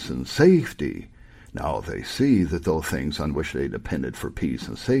peace and safety, now they see that those things on which they depended for peace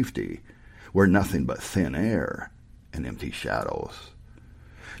and safety were nothing but thin air and empty shadows.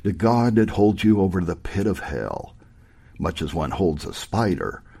 The God that holds you over the pit of hell, much as one holds a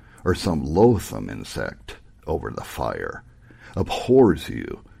spider or some loathsome insect over the fire, abhors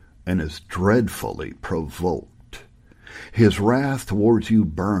you and is dreadfully provoked. His wrath towards you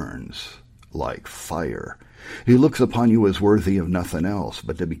burns like fire. He looks upon you as worthy of nothing else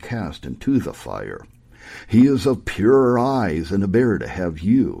but to be cast into the fire. He is of purer eyes and a bear to have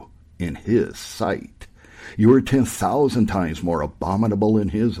you in his sight. You are 10,000 times more abominable in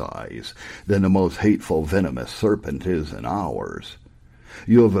his eyes than the most hateful venomous serpent is in ours.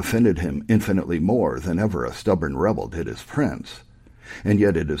 You have offended him infinitely more than ever a stubborn rebel did his prince, and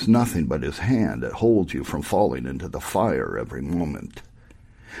yet it is nothing but his hand that holds you from falling into the fire every moment.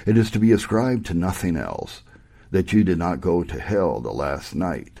 It is to be ascribed to nothing else that you did not go to hell the last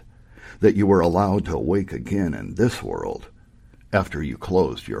night, that you were allowed to awake again in this world after you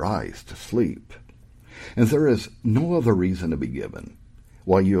closed your eyes to sleep. And there is no other reason to be given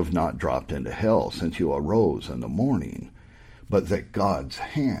why you have not dropped into hell since you arose in the morning, but that God's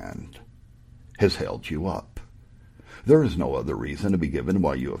hand has held you up. There is no other reason to be given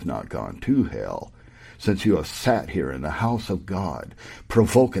why you have not gone to hell, since you have sat here in the house of God,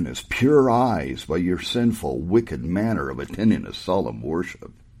 provoking his pure eyes by your sinful, wicked manner of attending a solemn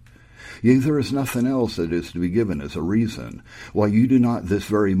worship. Yea, there is nothing else that is to be given as a reason why you do not this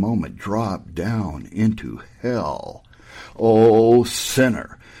very moment drop down into hell. O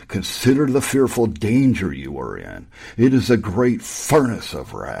sinner, consider the fearful danger you are in. It is a great furnace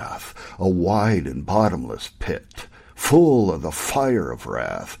of wrath, a wide and bottomless pit, full of the fire of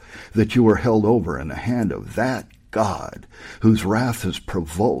wrath, that you are held over in the hand of that God, whose wrath is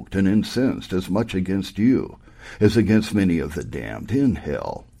provoked and incensed as much against you as against many of the damned in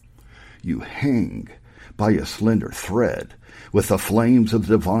hell. You hang by a slender thread, with the flames of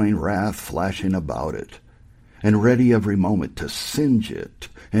divine wrath flashing about it, and ready every moment to singe it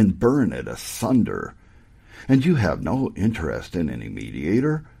and burn it asunder. And you have no interest in any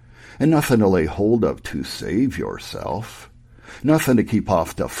mediator, and nothing to lay hold of to save yourself, nothing to keep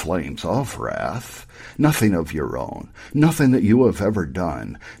off the flames of wrath, nothing of your own, nothing that you have ever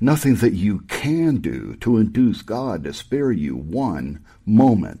done, nothing that you can do to induce God to spare you one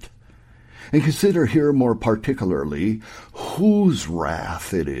moment. And consider here more particularly whose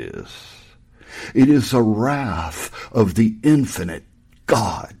wrath it is. It is the wrath of the infinite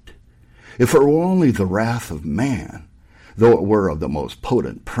God. If it were only the wrath of man, though it were of the most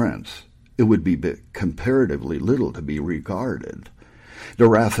potent prince, it would be comparatively little to be regarded. The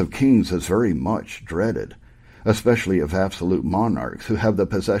wrath of kings is very much dreaded, especially of absolute monarchs who have the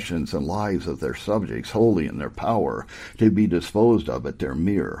possessions and lives of their subjects wholly in their power to be disposed of at their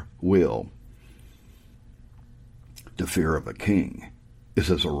mere will. The fear of a king is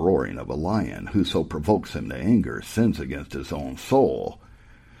as a roaring of a lion. Whoso provokes him to anger sins against his own soul.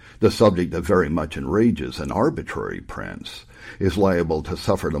 The subject that very much enrages an arbitrary prince is liable to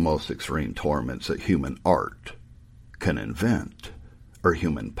suffer the most extreme torments that human art can invent, or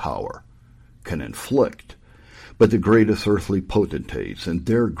human power can inflict. But the greatest earthly potentates, in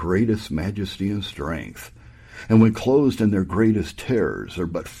their greatest majesty and strength, and when clothed in their greatest terrors, are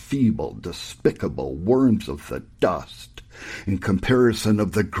but feeble, despicable worms of the dust, in comparison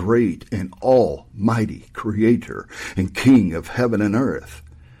of the great and almighty Creator and King of heaven and earth.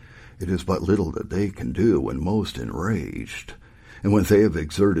 It is but little that they can do when most enraged, and when they have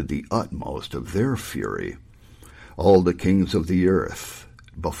exerted the utmost of their fury. All the kings of the earth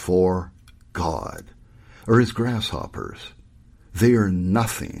before God are as grasshoppers. They are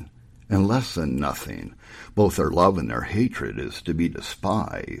nothing, and less than nothing. Both their love and their hatred is to be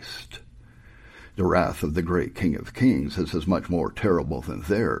despised. The wrath of the great King of Kings is as much more terrible than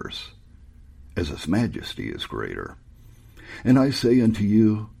theirs, as his majesty is greater. And I say unto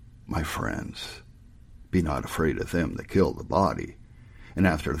you, my friends, be not afraid of them that kill the body, and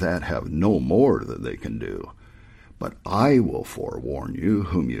after that have no more that they can do. But I will forewarn you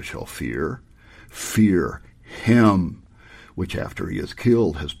whom you shall fear. Fear him, which after he is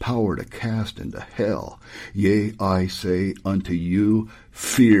killed has power to cast into hell. Yea, I say unto you,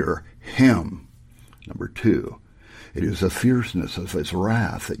 fear him. Number 2, it is the fierceness of his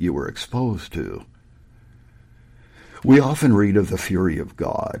wrath that you were exposed to. We often read of the fury of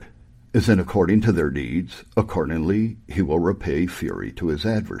God, as in according to their deeds, accordingly he will repay fury to his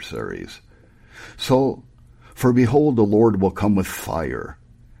adversaries. So, for behold, the Lord will come with fire,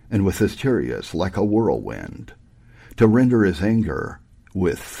 and with his chariots like a whirlwind, to render his anger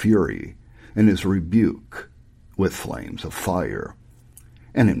with fury, and his rebuke with flames of fire,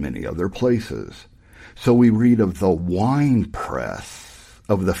 and in many other places. So we read of the winepress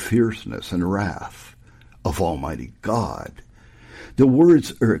of the fierceness and wrath of Almighty God. The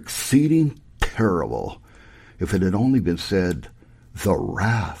words are exceeding terrible. If it had only been said, the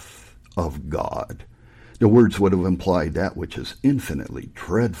wrath of God, the words would have implied that which is infinitely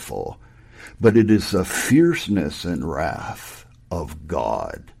dreadful. But it is the fierceness and wrath of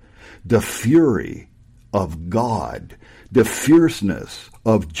God, the fury of God, the fierceness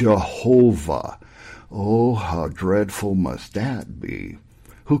of Jehovah. Oh, how dreadful must that be!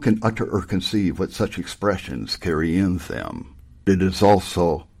 Who can utter or conceive what such expressions carry in them? It is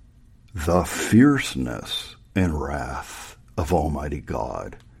also the fierceness and wrath of Almighty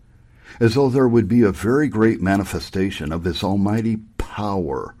God, as though there would be a very great manifestation of his almighty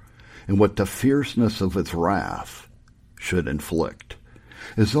power in what the fierceness of his wrath should inflict,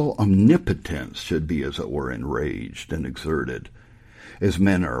 as though omnipotence should be, as it were, enraged and exerted, as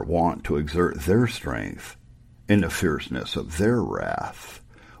men are wont to exert their strength in the fierceness of their wrath.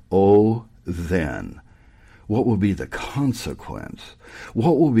 Oh, then, what will be the consequence?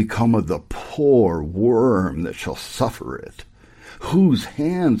 What will become of the poor worm that shall suffer it? Whose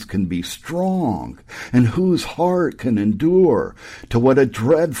hands can be strong, and whose heart can endure? To what a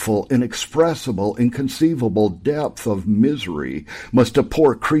dreadful, inexpressible, inconceivable depth of misery must a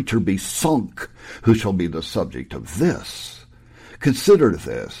poor creature be sunk, who shall be the subject of this? Consider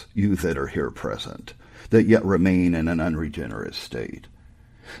this, you that are here present, that yet remain in an unregenerate state.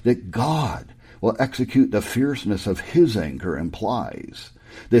 That God will execute the fierceness of his anger implies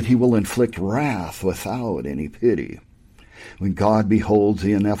that he will inflict wrath without any pity. When God beholds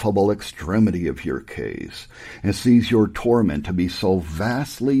the ineffable extremity of your case, and sees your torment to be so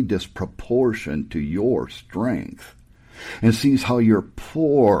vastly disproportioned to your strength, and sees how your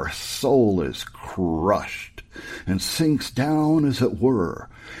poor soul is crushed, and sinks down, as it were,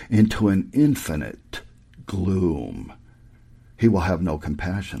 into an infinite gloom, he will have no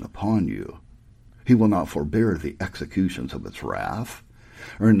compassion upon you. He will not forbear the executions of his wrath,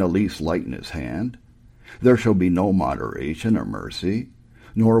 or in the least lighten his hand. There shall be no moderation or mercy,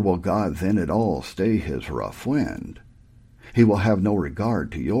 nor will God then at all stay his rough wind. He will have no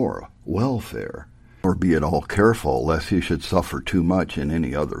regard to your welfare, nor be at all careful lest you should suffer too much in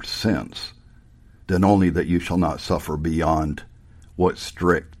any other sense, than only that you shall not suffer beyond what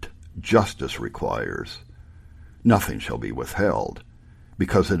strict justice requires. Nothing shall be withheld,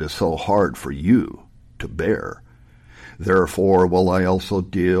 because it is so hard for you to bear. Therefore will I also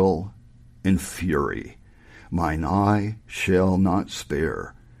deal in fury. Mine eye shall not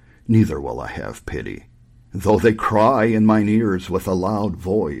spare, neither will I have pity. Though they cry in mine ears with a loud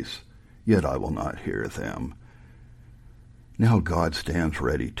voice, yet I will not hear them. Now God stands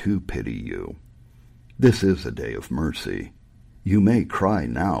ready to pity you. This is a day of mercy. You may cry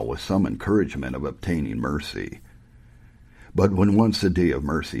now with some encouragement of obtaining mercy. But when once the day of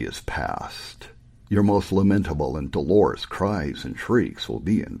mercy is past, your most lamentable and dolorous cries and shrieks will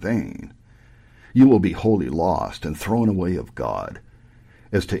be in vain. You will be wholly lost and thrown away of God.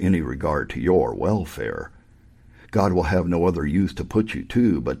 As to any regard to your welfare, God will have no other use to put you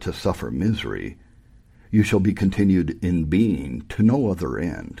to but to suffer misery. You shall be continued in being to no other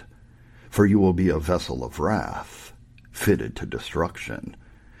end, for you will be a vessel of wrath, fitted to destruction,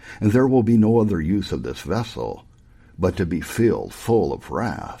 and there will be no other use of this vessel but to be filled full of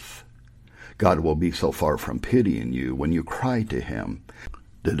wrath. God will be so far from pitying you when you cry to him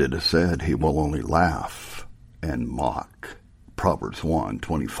that it is said he will only laugh and mock. Proverbs 1,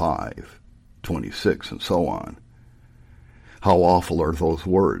 25, 26, and so on. How awful are those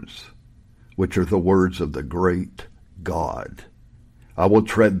words, which are the words of the great God. I will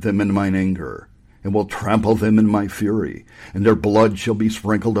tread them in mine anger, and will trample them in my fury, and their blood shall be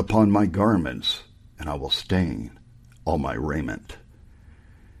sprinkled upon my garments, and I will stain all my raiment.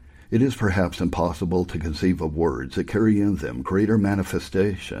 It is perhaps impossible to conceive of words that carry in them greater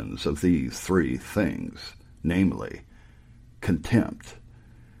manifestations of these three things, namely, contempt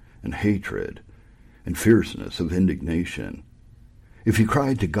and hatred and fierceness of indignation. If you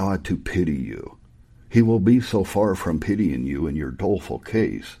cry to God to pity you, he will be so far from pitying you in your doleful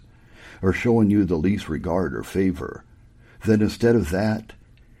case, or showing you the least regard or favor, that instead of that,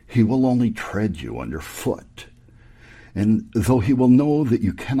 he will only tread you underfoot. And though he will know that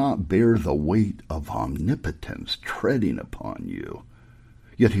you cannot bear the weight of omnipotence treading upon you,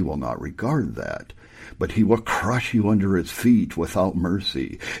 yet he will not regard that, but he will crush you under his feet without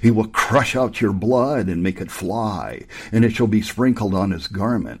mercy. He will crush out your blood and make it fly, and it shall be sprinkled on his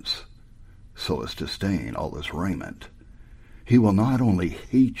garments, so as to stain all his raiment. He will not only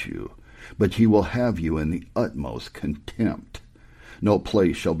hate you, but he will have you in the utmost contempt. No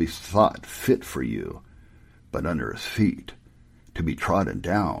place shall be thought fit for you, but under his feet, to be trodden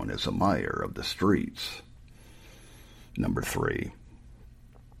down as a mire of the streets. Number 3.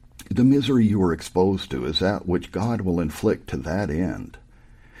 The misery you are exposed to is that which God will inflict to that end,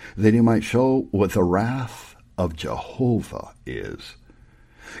 that he might show what the wrath of Jehovah is.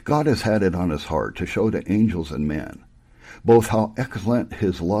 God has had it on his heart to show to angels and men both how excellent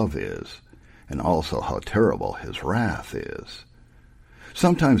his love is and also how terrible his wrath is.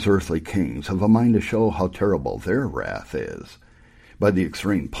 Sometimes earthly kings have a mind to show how terrible their wrath is by the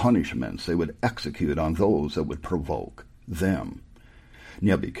extreme punishments they would execute on those that would provoke them.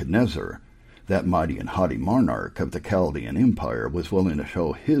 Nebuchadnezzar, that mighty and haughty monarch of the Chaldean Empire, was willing to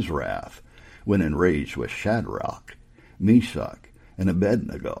show his wrath when enraged with Shadrach, Meshach, and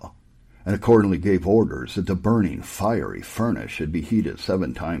Abednego, and accordingly gave orders that the burning fiery furnace should be heated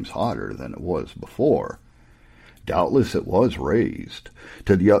 7 times hotter than it was before. Doubtless it was raised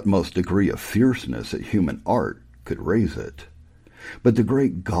to the utmost degree of fierceness that human art could raise it. But the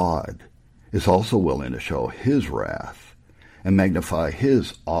great God is also willing to show his wrath and magnify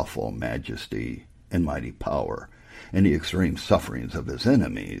his awful majesty and mighty power and the extreme sufferings of his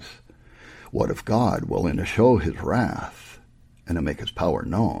enemies. What if God, willing to show his wrath and to make his power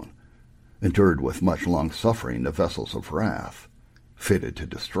known, endured with much long suffering the vessels of wrath fitted to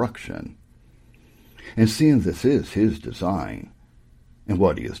destruction? And seeing this is his design, and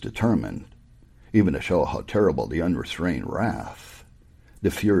what he has determined, even to show how terrible the unrestrained wrath,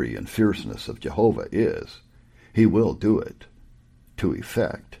 the fury and fierceness of Jehovah is, he will do it to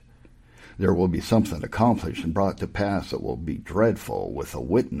effect. There will be something accomplished and brought to pass that will be dreadful with a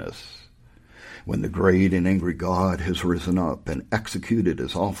witness. When the great and angry God has risen up and executed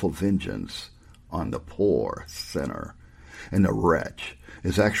his awful vengeance on the poor sinner, and the wretch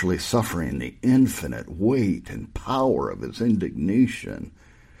is actually suffering the infinite weight and power of his indignation,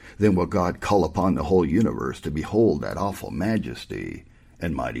 then will God call upon the whole universe to behold that awful majesty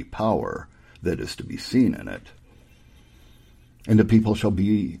and mighty power that is to be seen in it. And the people shall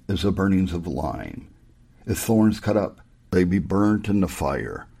be as the burnings of lime, as thorns cut up, they be burnt in the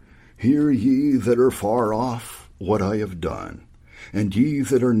fire. Hear ye that are far off what I have done, and ye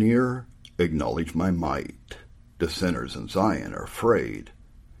that are near, acknowledge my might. The sinners in Zion are afraid.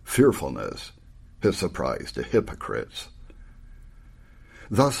 Fearfulness has surprised the hypocrites.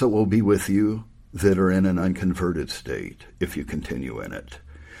 Thus it will be with you that are in an unconverted state, if you continue in it.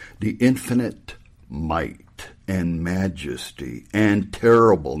 The infinite might and majesty and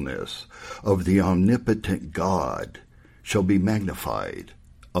terribleness of the omnipotent God shall be magnified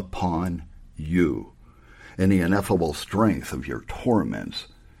upon you, and the ineffable strength of your torments.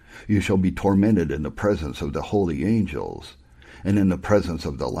 You shall be tormented in the presence of the holy angels, and in the presence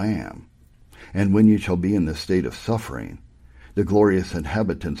of the Lamb. And when you shall be in the state of suffering, the glorious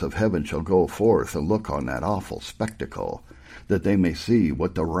inhabitants of heaven shall go forth and look on that awful spectacle, that they may see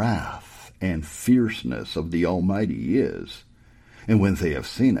what the wrath and fierceness of the Almighty is. And when they have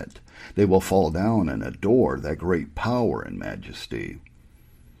seen it, they will fall down and adore that great power and majesty.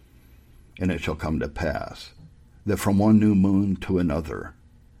 And it shall come to pass that from one new moon to another,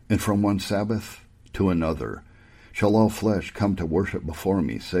 and from one Sabbath to another, shall all flesh come to worship before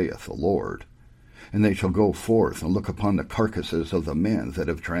me, saith the Lord. And they shall go forth and look upon the carcasses of the men that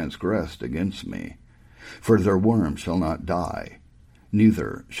have transgressed against me. For their worm shall not die,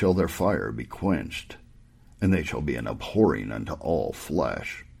 neither shall their fire be quenched, and they shall be an abhorring unto all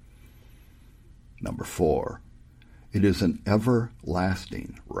flesh. Number 4, it is an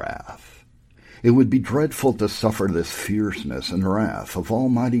everlasting wrath. It would be dreadful to suffer this fierceness and wrath of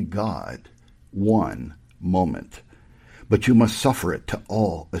Almighty God one moment, but you must suffer it to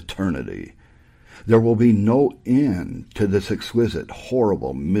all eternity. There will be no end to this exquisite,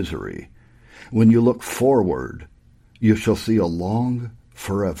 horrible misery. When you look forward, you shall see a long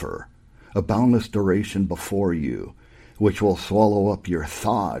forever, a boundless duration before you, which will swallow up your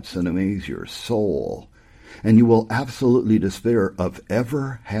thoughts and amaze your soul. and you will absolutely despair of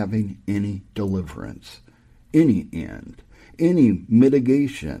ever having any deliverance, any end, any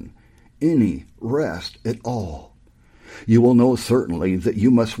mitigation, any rest at all. You will know certainly that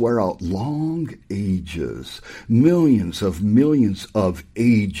you must wear out long ages, millions of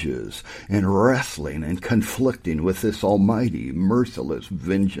ages, and wrestling and conflicting with this almighty, merciless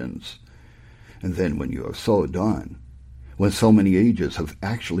vengeance. And then when you have so done, when so many ages have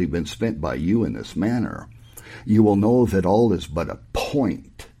actually been spent by you in this manner, you will know that all is but a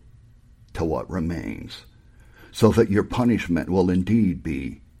point to what remains, so that your punishment will indeed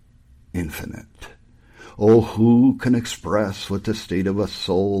be infinite. Oh, who can express what the state of a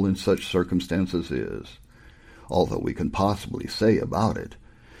soul in such circumstances is? All that we can possibly say about it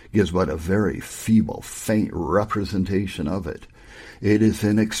gives but a very feeble, faint representation of it. It is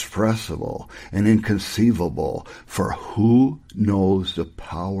inexpressible and inconceivable, for who knows the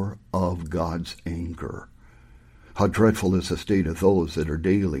power of God's anger? How dreadful is the state of those that are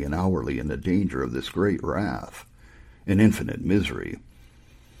daily and hourly in the danger of this great wrath and infinite misery.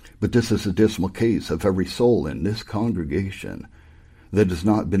 But this is a dismal case of every soul in this congregation that has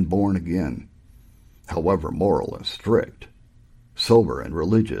not been born again, however moral and strict, sober and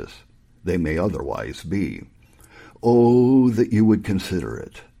religious they may otherwise be. Oh, that you would consider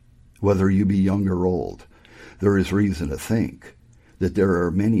it. Whether you be young or old, there is reason to think that there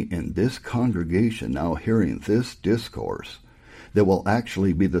are many in this congregation now hearing this discourse that will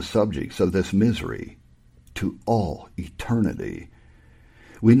actually be the subjects of this misery to all eternity.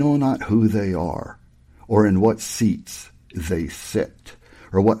 We know not who they are, or in what seats they sit,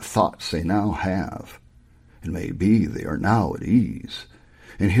 or what thoughts they now have. It may be they are now at ease,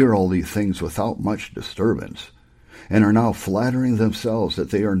 and hear all these things without much disturbance, and are now flattering themselves that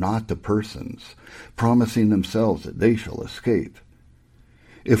they are not the persons, promising themselves that they shall escape.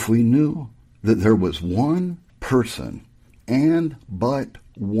 If we knew that there was one person, and but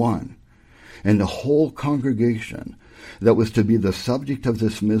one, in the whole congregation that was to be the subject of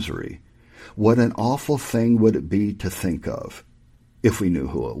this misery, what an awful thing would it be to think of, if we knew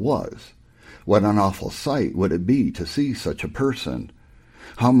who it was. What an awful sight would it be to see such a person.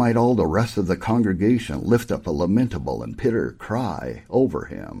 How might all the rest of the congregation lift up a lamentable and bitter cry over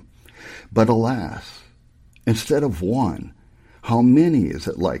him? But alas, instead of one, how many is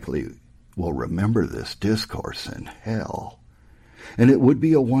it likely will remember this discourse in hell? And it would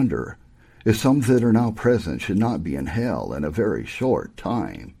be a wonder if some that are now present should not be in hell in a very short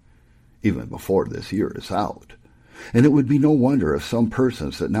time, even before this year is out. And it would be no wonder if some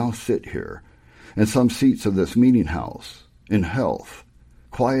persons that now sit here in some seats of this meeting house, in health,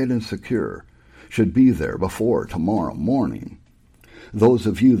 quiet and secure, should be there before tomorrow morning. Those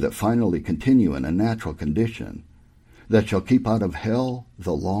of you that finally continue in a natural condition, that shall keep out of hell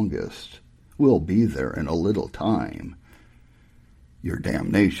the longest, will be there in a little time. Your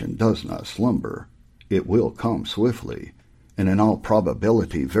damnation does not slumber. It will come swiftly, and in all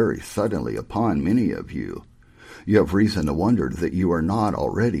probability very suddenly upon many of you. You have reason to wonder that you are not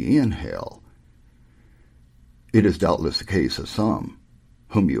already in hell. It is doubtless the case of some,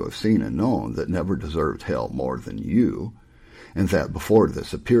 whom you have seen and known, that never deserved hell more than you, and that before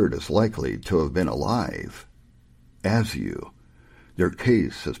this appeared as likely to have been alive as you. Their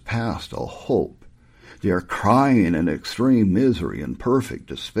case has passed all hope. They are crying in extreme misery and perfect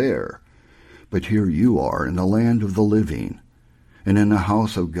despair. But here you are in the land of the living, and in the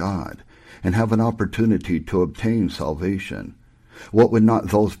house of God, and have an opportunity to obtain salvation. What would not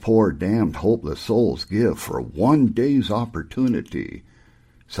those poor, damned, hopeless souls give for one day's opportunity,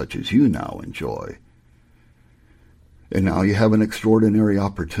 such as you now enjoy? And now you have an extraordinary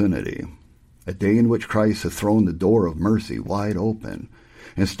opportunity, a day in which Christ has thrown the door of mercy wide open,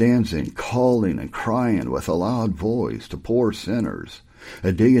 and stands in calling and crying with a loud voice to poor sinners,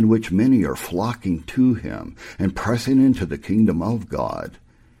 a day in which many are flocking to him and pressing into the kingdom of God.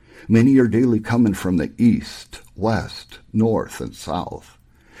 Many are daily coming from the east, west, north, and south.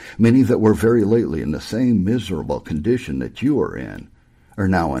 Many that were very lately in the same miserable condition that you are in are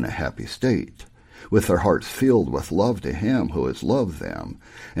now in a happy state, with their hearts filled with love to him who has loved them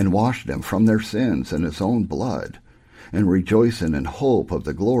and washed them from their sins in his own blood, and rejoicing in hope of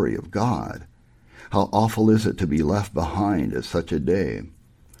the glory of God. How awful is it to be left behind at such a day,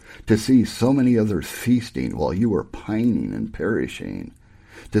 to see so many others feasting while you are pining and perishing,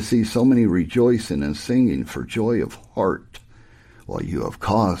 to see so many rejoicing and singing for joy of heart, while you have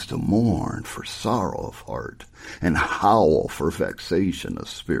cause to mourn for sorrow of heart, and howl for vexation of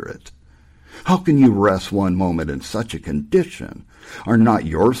spirit. How can you rest one moment in such a condition? Are not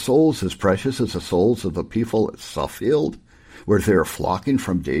your souls as precious as the souls of the people at Suffield, where they are flocking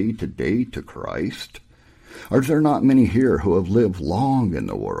from day to day to Christ? Are there not many here who have lived long in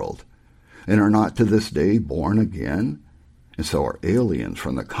the world, and are not to this day born again, and so are aliens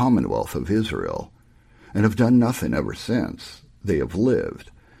from the commonwealth of Israel, and have done nothing ever since they have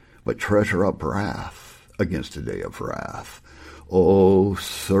lived, but treasure up wrath against the day of wrath? Oh,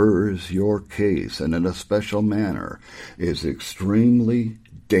 sirs, your case, and in a special manner, is extremely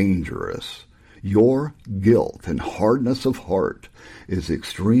dangerous. Your guilt and hardness of heart is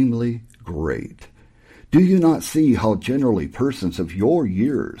extremely great. Do you not see how generally persons of your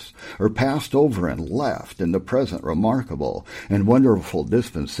years are passed over and left in the present remarkable and wonderful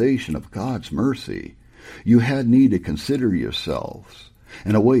dispensation of God's mercy? You had need to consider yourselves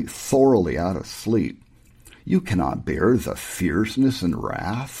and awake thoroughly out of sleep. You cannot bear the fierceness and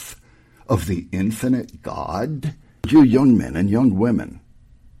wrath of the infinite God. You young men and young women,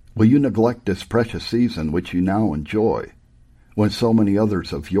 will you neglect this precious season which you now enjoy, when so many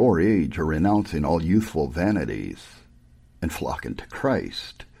others of your age are renouncing all youthful vanities and flocking to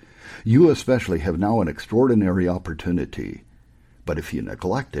Christ? You especially have now an extraordinary opportunity, but if you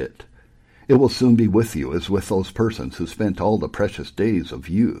neglect it, it will soon be with you as with those persons who spent all the precious days of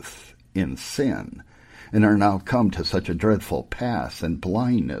youth in sin, and are now come to such a dreadful pass and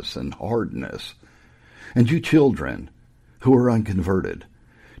blindness and hardness. And you children who are unconverted,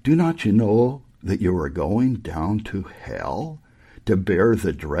 do not you know that you are going down to hell to bear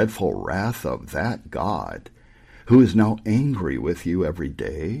the dreadful wrath of that God, who is now angry with you every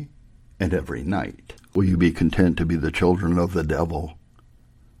day and every night? Will you be content to be the children of the devil,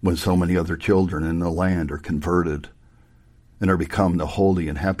 when so many other children in the land are converted and are become the holy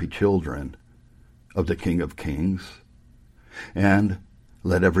and happy children of the King of Kings? And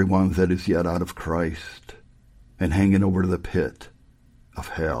let everyone that is yet out of Christ and hanging over the pit of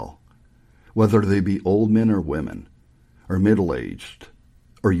hell, whether they be old men or women, or middle-aged,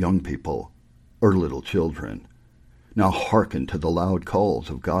 or young people, or little children, now hearken to the loud calls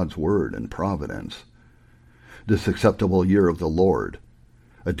of God's word and providence. This acceptable year of the Lord,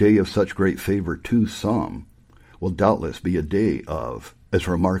 a day of such great favor to some, will doubtless be a day of as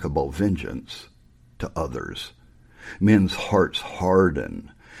remarkable vengeance to others. Men's hearts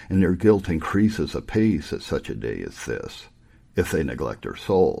harden, and their guilt increases apace at such a day as this, if they neglect their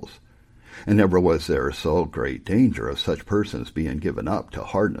souls. And never was there so great danger of such persons being given up to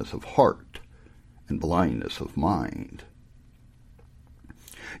hardness of heart and blindness of mind.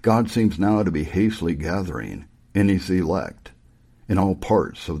 God seems now to be hastily gathering in his elect in all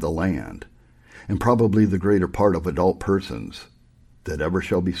parts of the land, and probably the greater part of adult persons that ever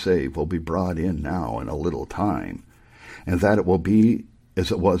shall be saved will be brought in now in a little time, and that it will be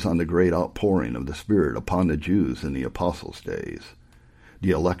as it was on the great outpouring of the Spirit upon the Jews in the apostles' days. The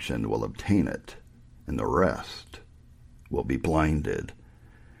election will obtain it, and the rest will be blinded.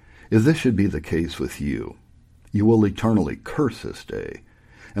 If this should be the case with you, you will eternally curse this day,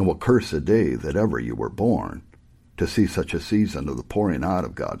 and will curse the day that ever you were born, to see such a season of the pouring out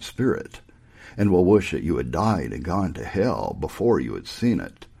of God's Spirit, and will wish that you had died and gone to hell before you had seen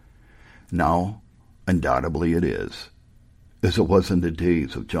it. Now, undoubtedly it is, as it was in the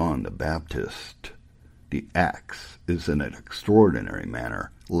days of John the Baptist. The axe is in an extraordinary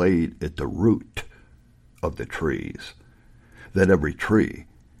manner laid at the root of the trees, that every tree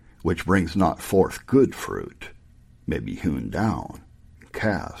which brings not forth good fruit may be hewn down and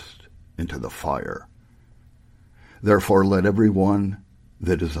cast into the fire. Therefore let every one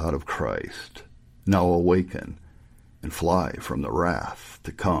that is out of Christ now awaken and fly from the wrath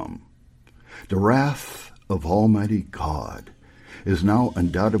to come. The wrath of Almighty God is now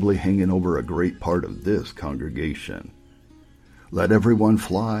undoubtedly hanging over a great part of this congregation. Let everyone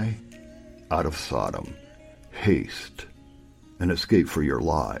fly out of Sodom. Haste and escape for your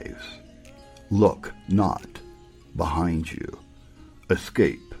lives. Look not behind you.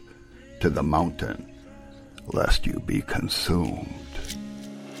 Escape to the mountain, lest you be consumed.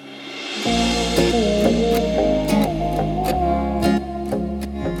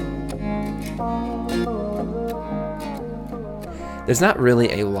 There's not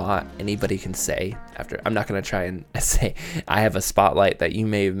really a lot anybody can say after. I'm not going to try and say I have a spotlight that you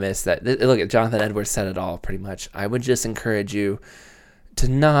may have missed. That look, Jonathan Edwards said it all pretty much. I would just encourage you to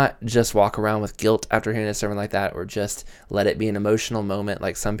not just walk around with guilt after hearing a sermon like that, or just let it be an emotional moment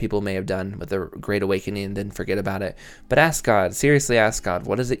like some people may have done with the Great Awakening and then forget about it. But ask God, seriously ask God,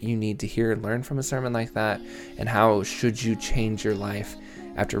 what is it you need to hear and learn from a sermon like that? And how should you change your life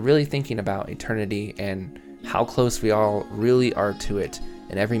after really thinking about eternity and how close we all really are to it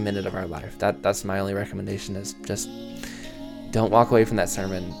in every minute of our life? That's my only recommendation, is just don't walk away from that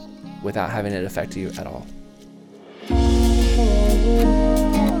sermon without having it affect you at all.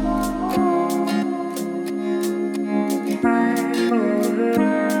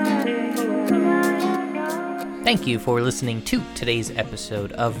 Thank you for listening to today's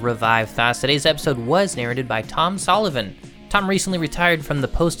episode of Revive Thoughts. Today's episode was narrated by Tom Sullivan. Tom recently retired from the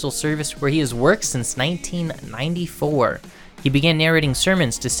Postal Service, where he has worked since 1994. He began narrating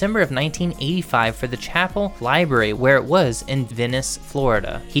sermons December of 1985 for the Chapel Library, where it was in Venice,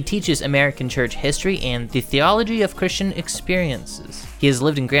 Florida. He teaches American church history and the theology of Christian experiences. He has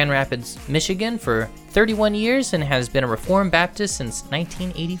lived in Grand Rapids, Michigan for 31 years and has been a Reformed Baptist since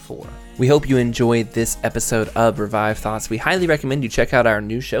 1984. We hope you enjoyed this episode of Revive Thoughts. We highly recommend you check out our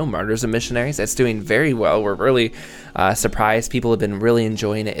new show, Martyrs and Missionaries. It's doing very well. We're really surprised. People have been really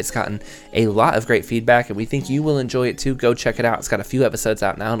enjoying it. It's gotten a lot of great feedback, and we think you will enjoy it too. Go check it out. It's got a few episodes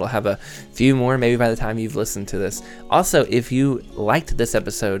out now, and it'll have a few more maybe by the time you've listened to this. Also, if you liked this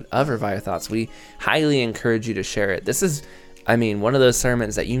episode of Revive Thoughts, we highly encourage you to share it. This is, one of those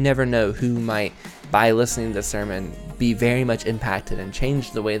sermons that you never know who might, by listening to the sermon, be very much impacted and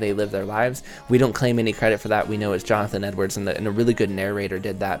change the way they live their lives. We don't claim any credit for that. We know it's Jonathan Edwards, and a really good narrator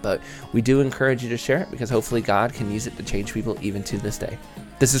did that, but we do encourage you to share it because hopefully God can use it to change people even to this day.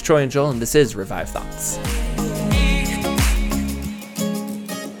 This is Troy and Joel, and this is Revive Thoughts.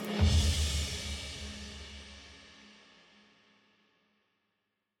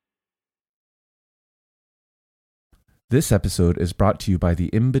 This episode is brought to you by the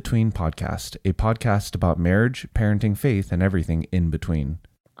In Between Podcast, a podcast about marriage, parenting, faith, and everything in between.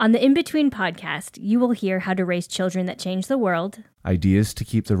 On the In Between Podcast, you will hear how to raise children that change the world, Ideas to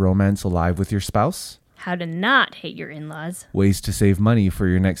keep the romance alive with your spouse, how to not hate your in-laws, ways to save money for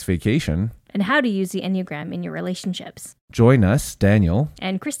your next vacation, and how to use the Enneagram in your relationships. Join us, Daniel,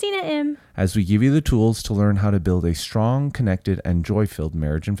 And Christina M. as we give you the tools to learn how to build a strong, connected, and joy-filled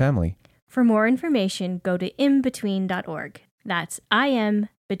marriage and family. For more information, go to inbetween.org. That's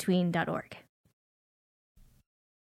imbetween.org.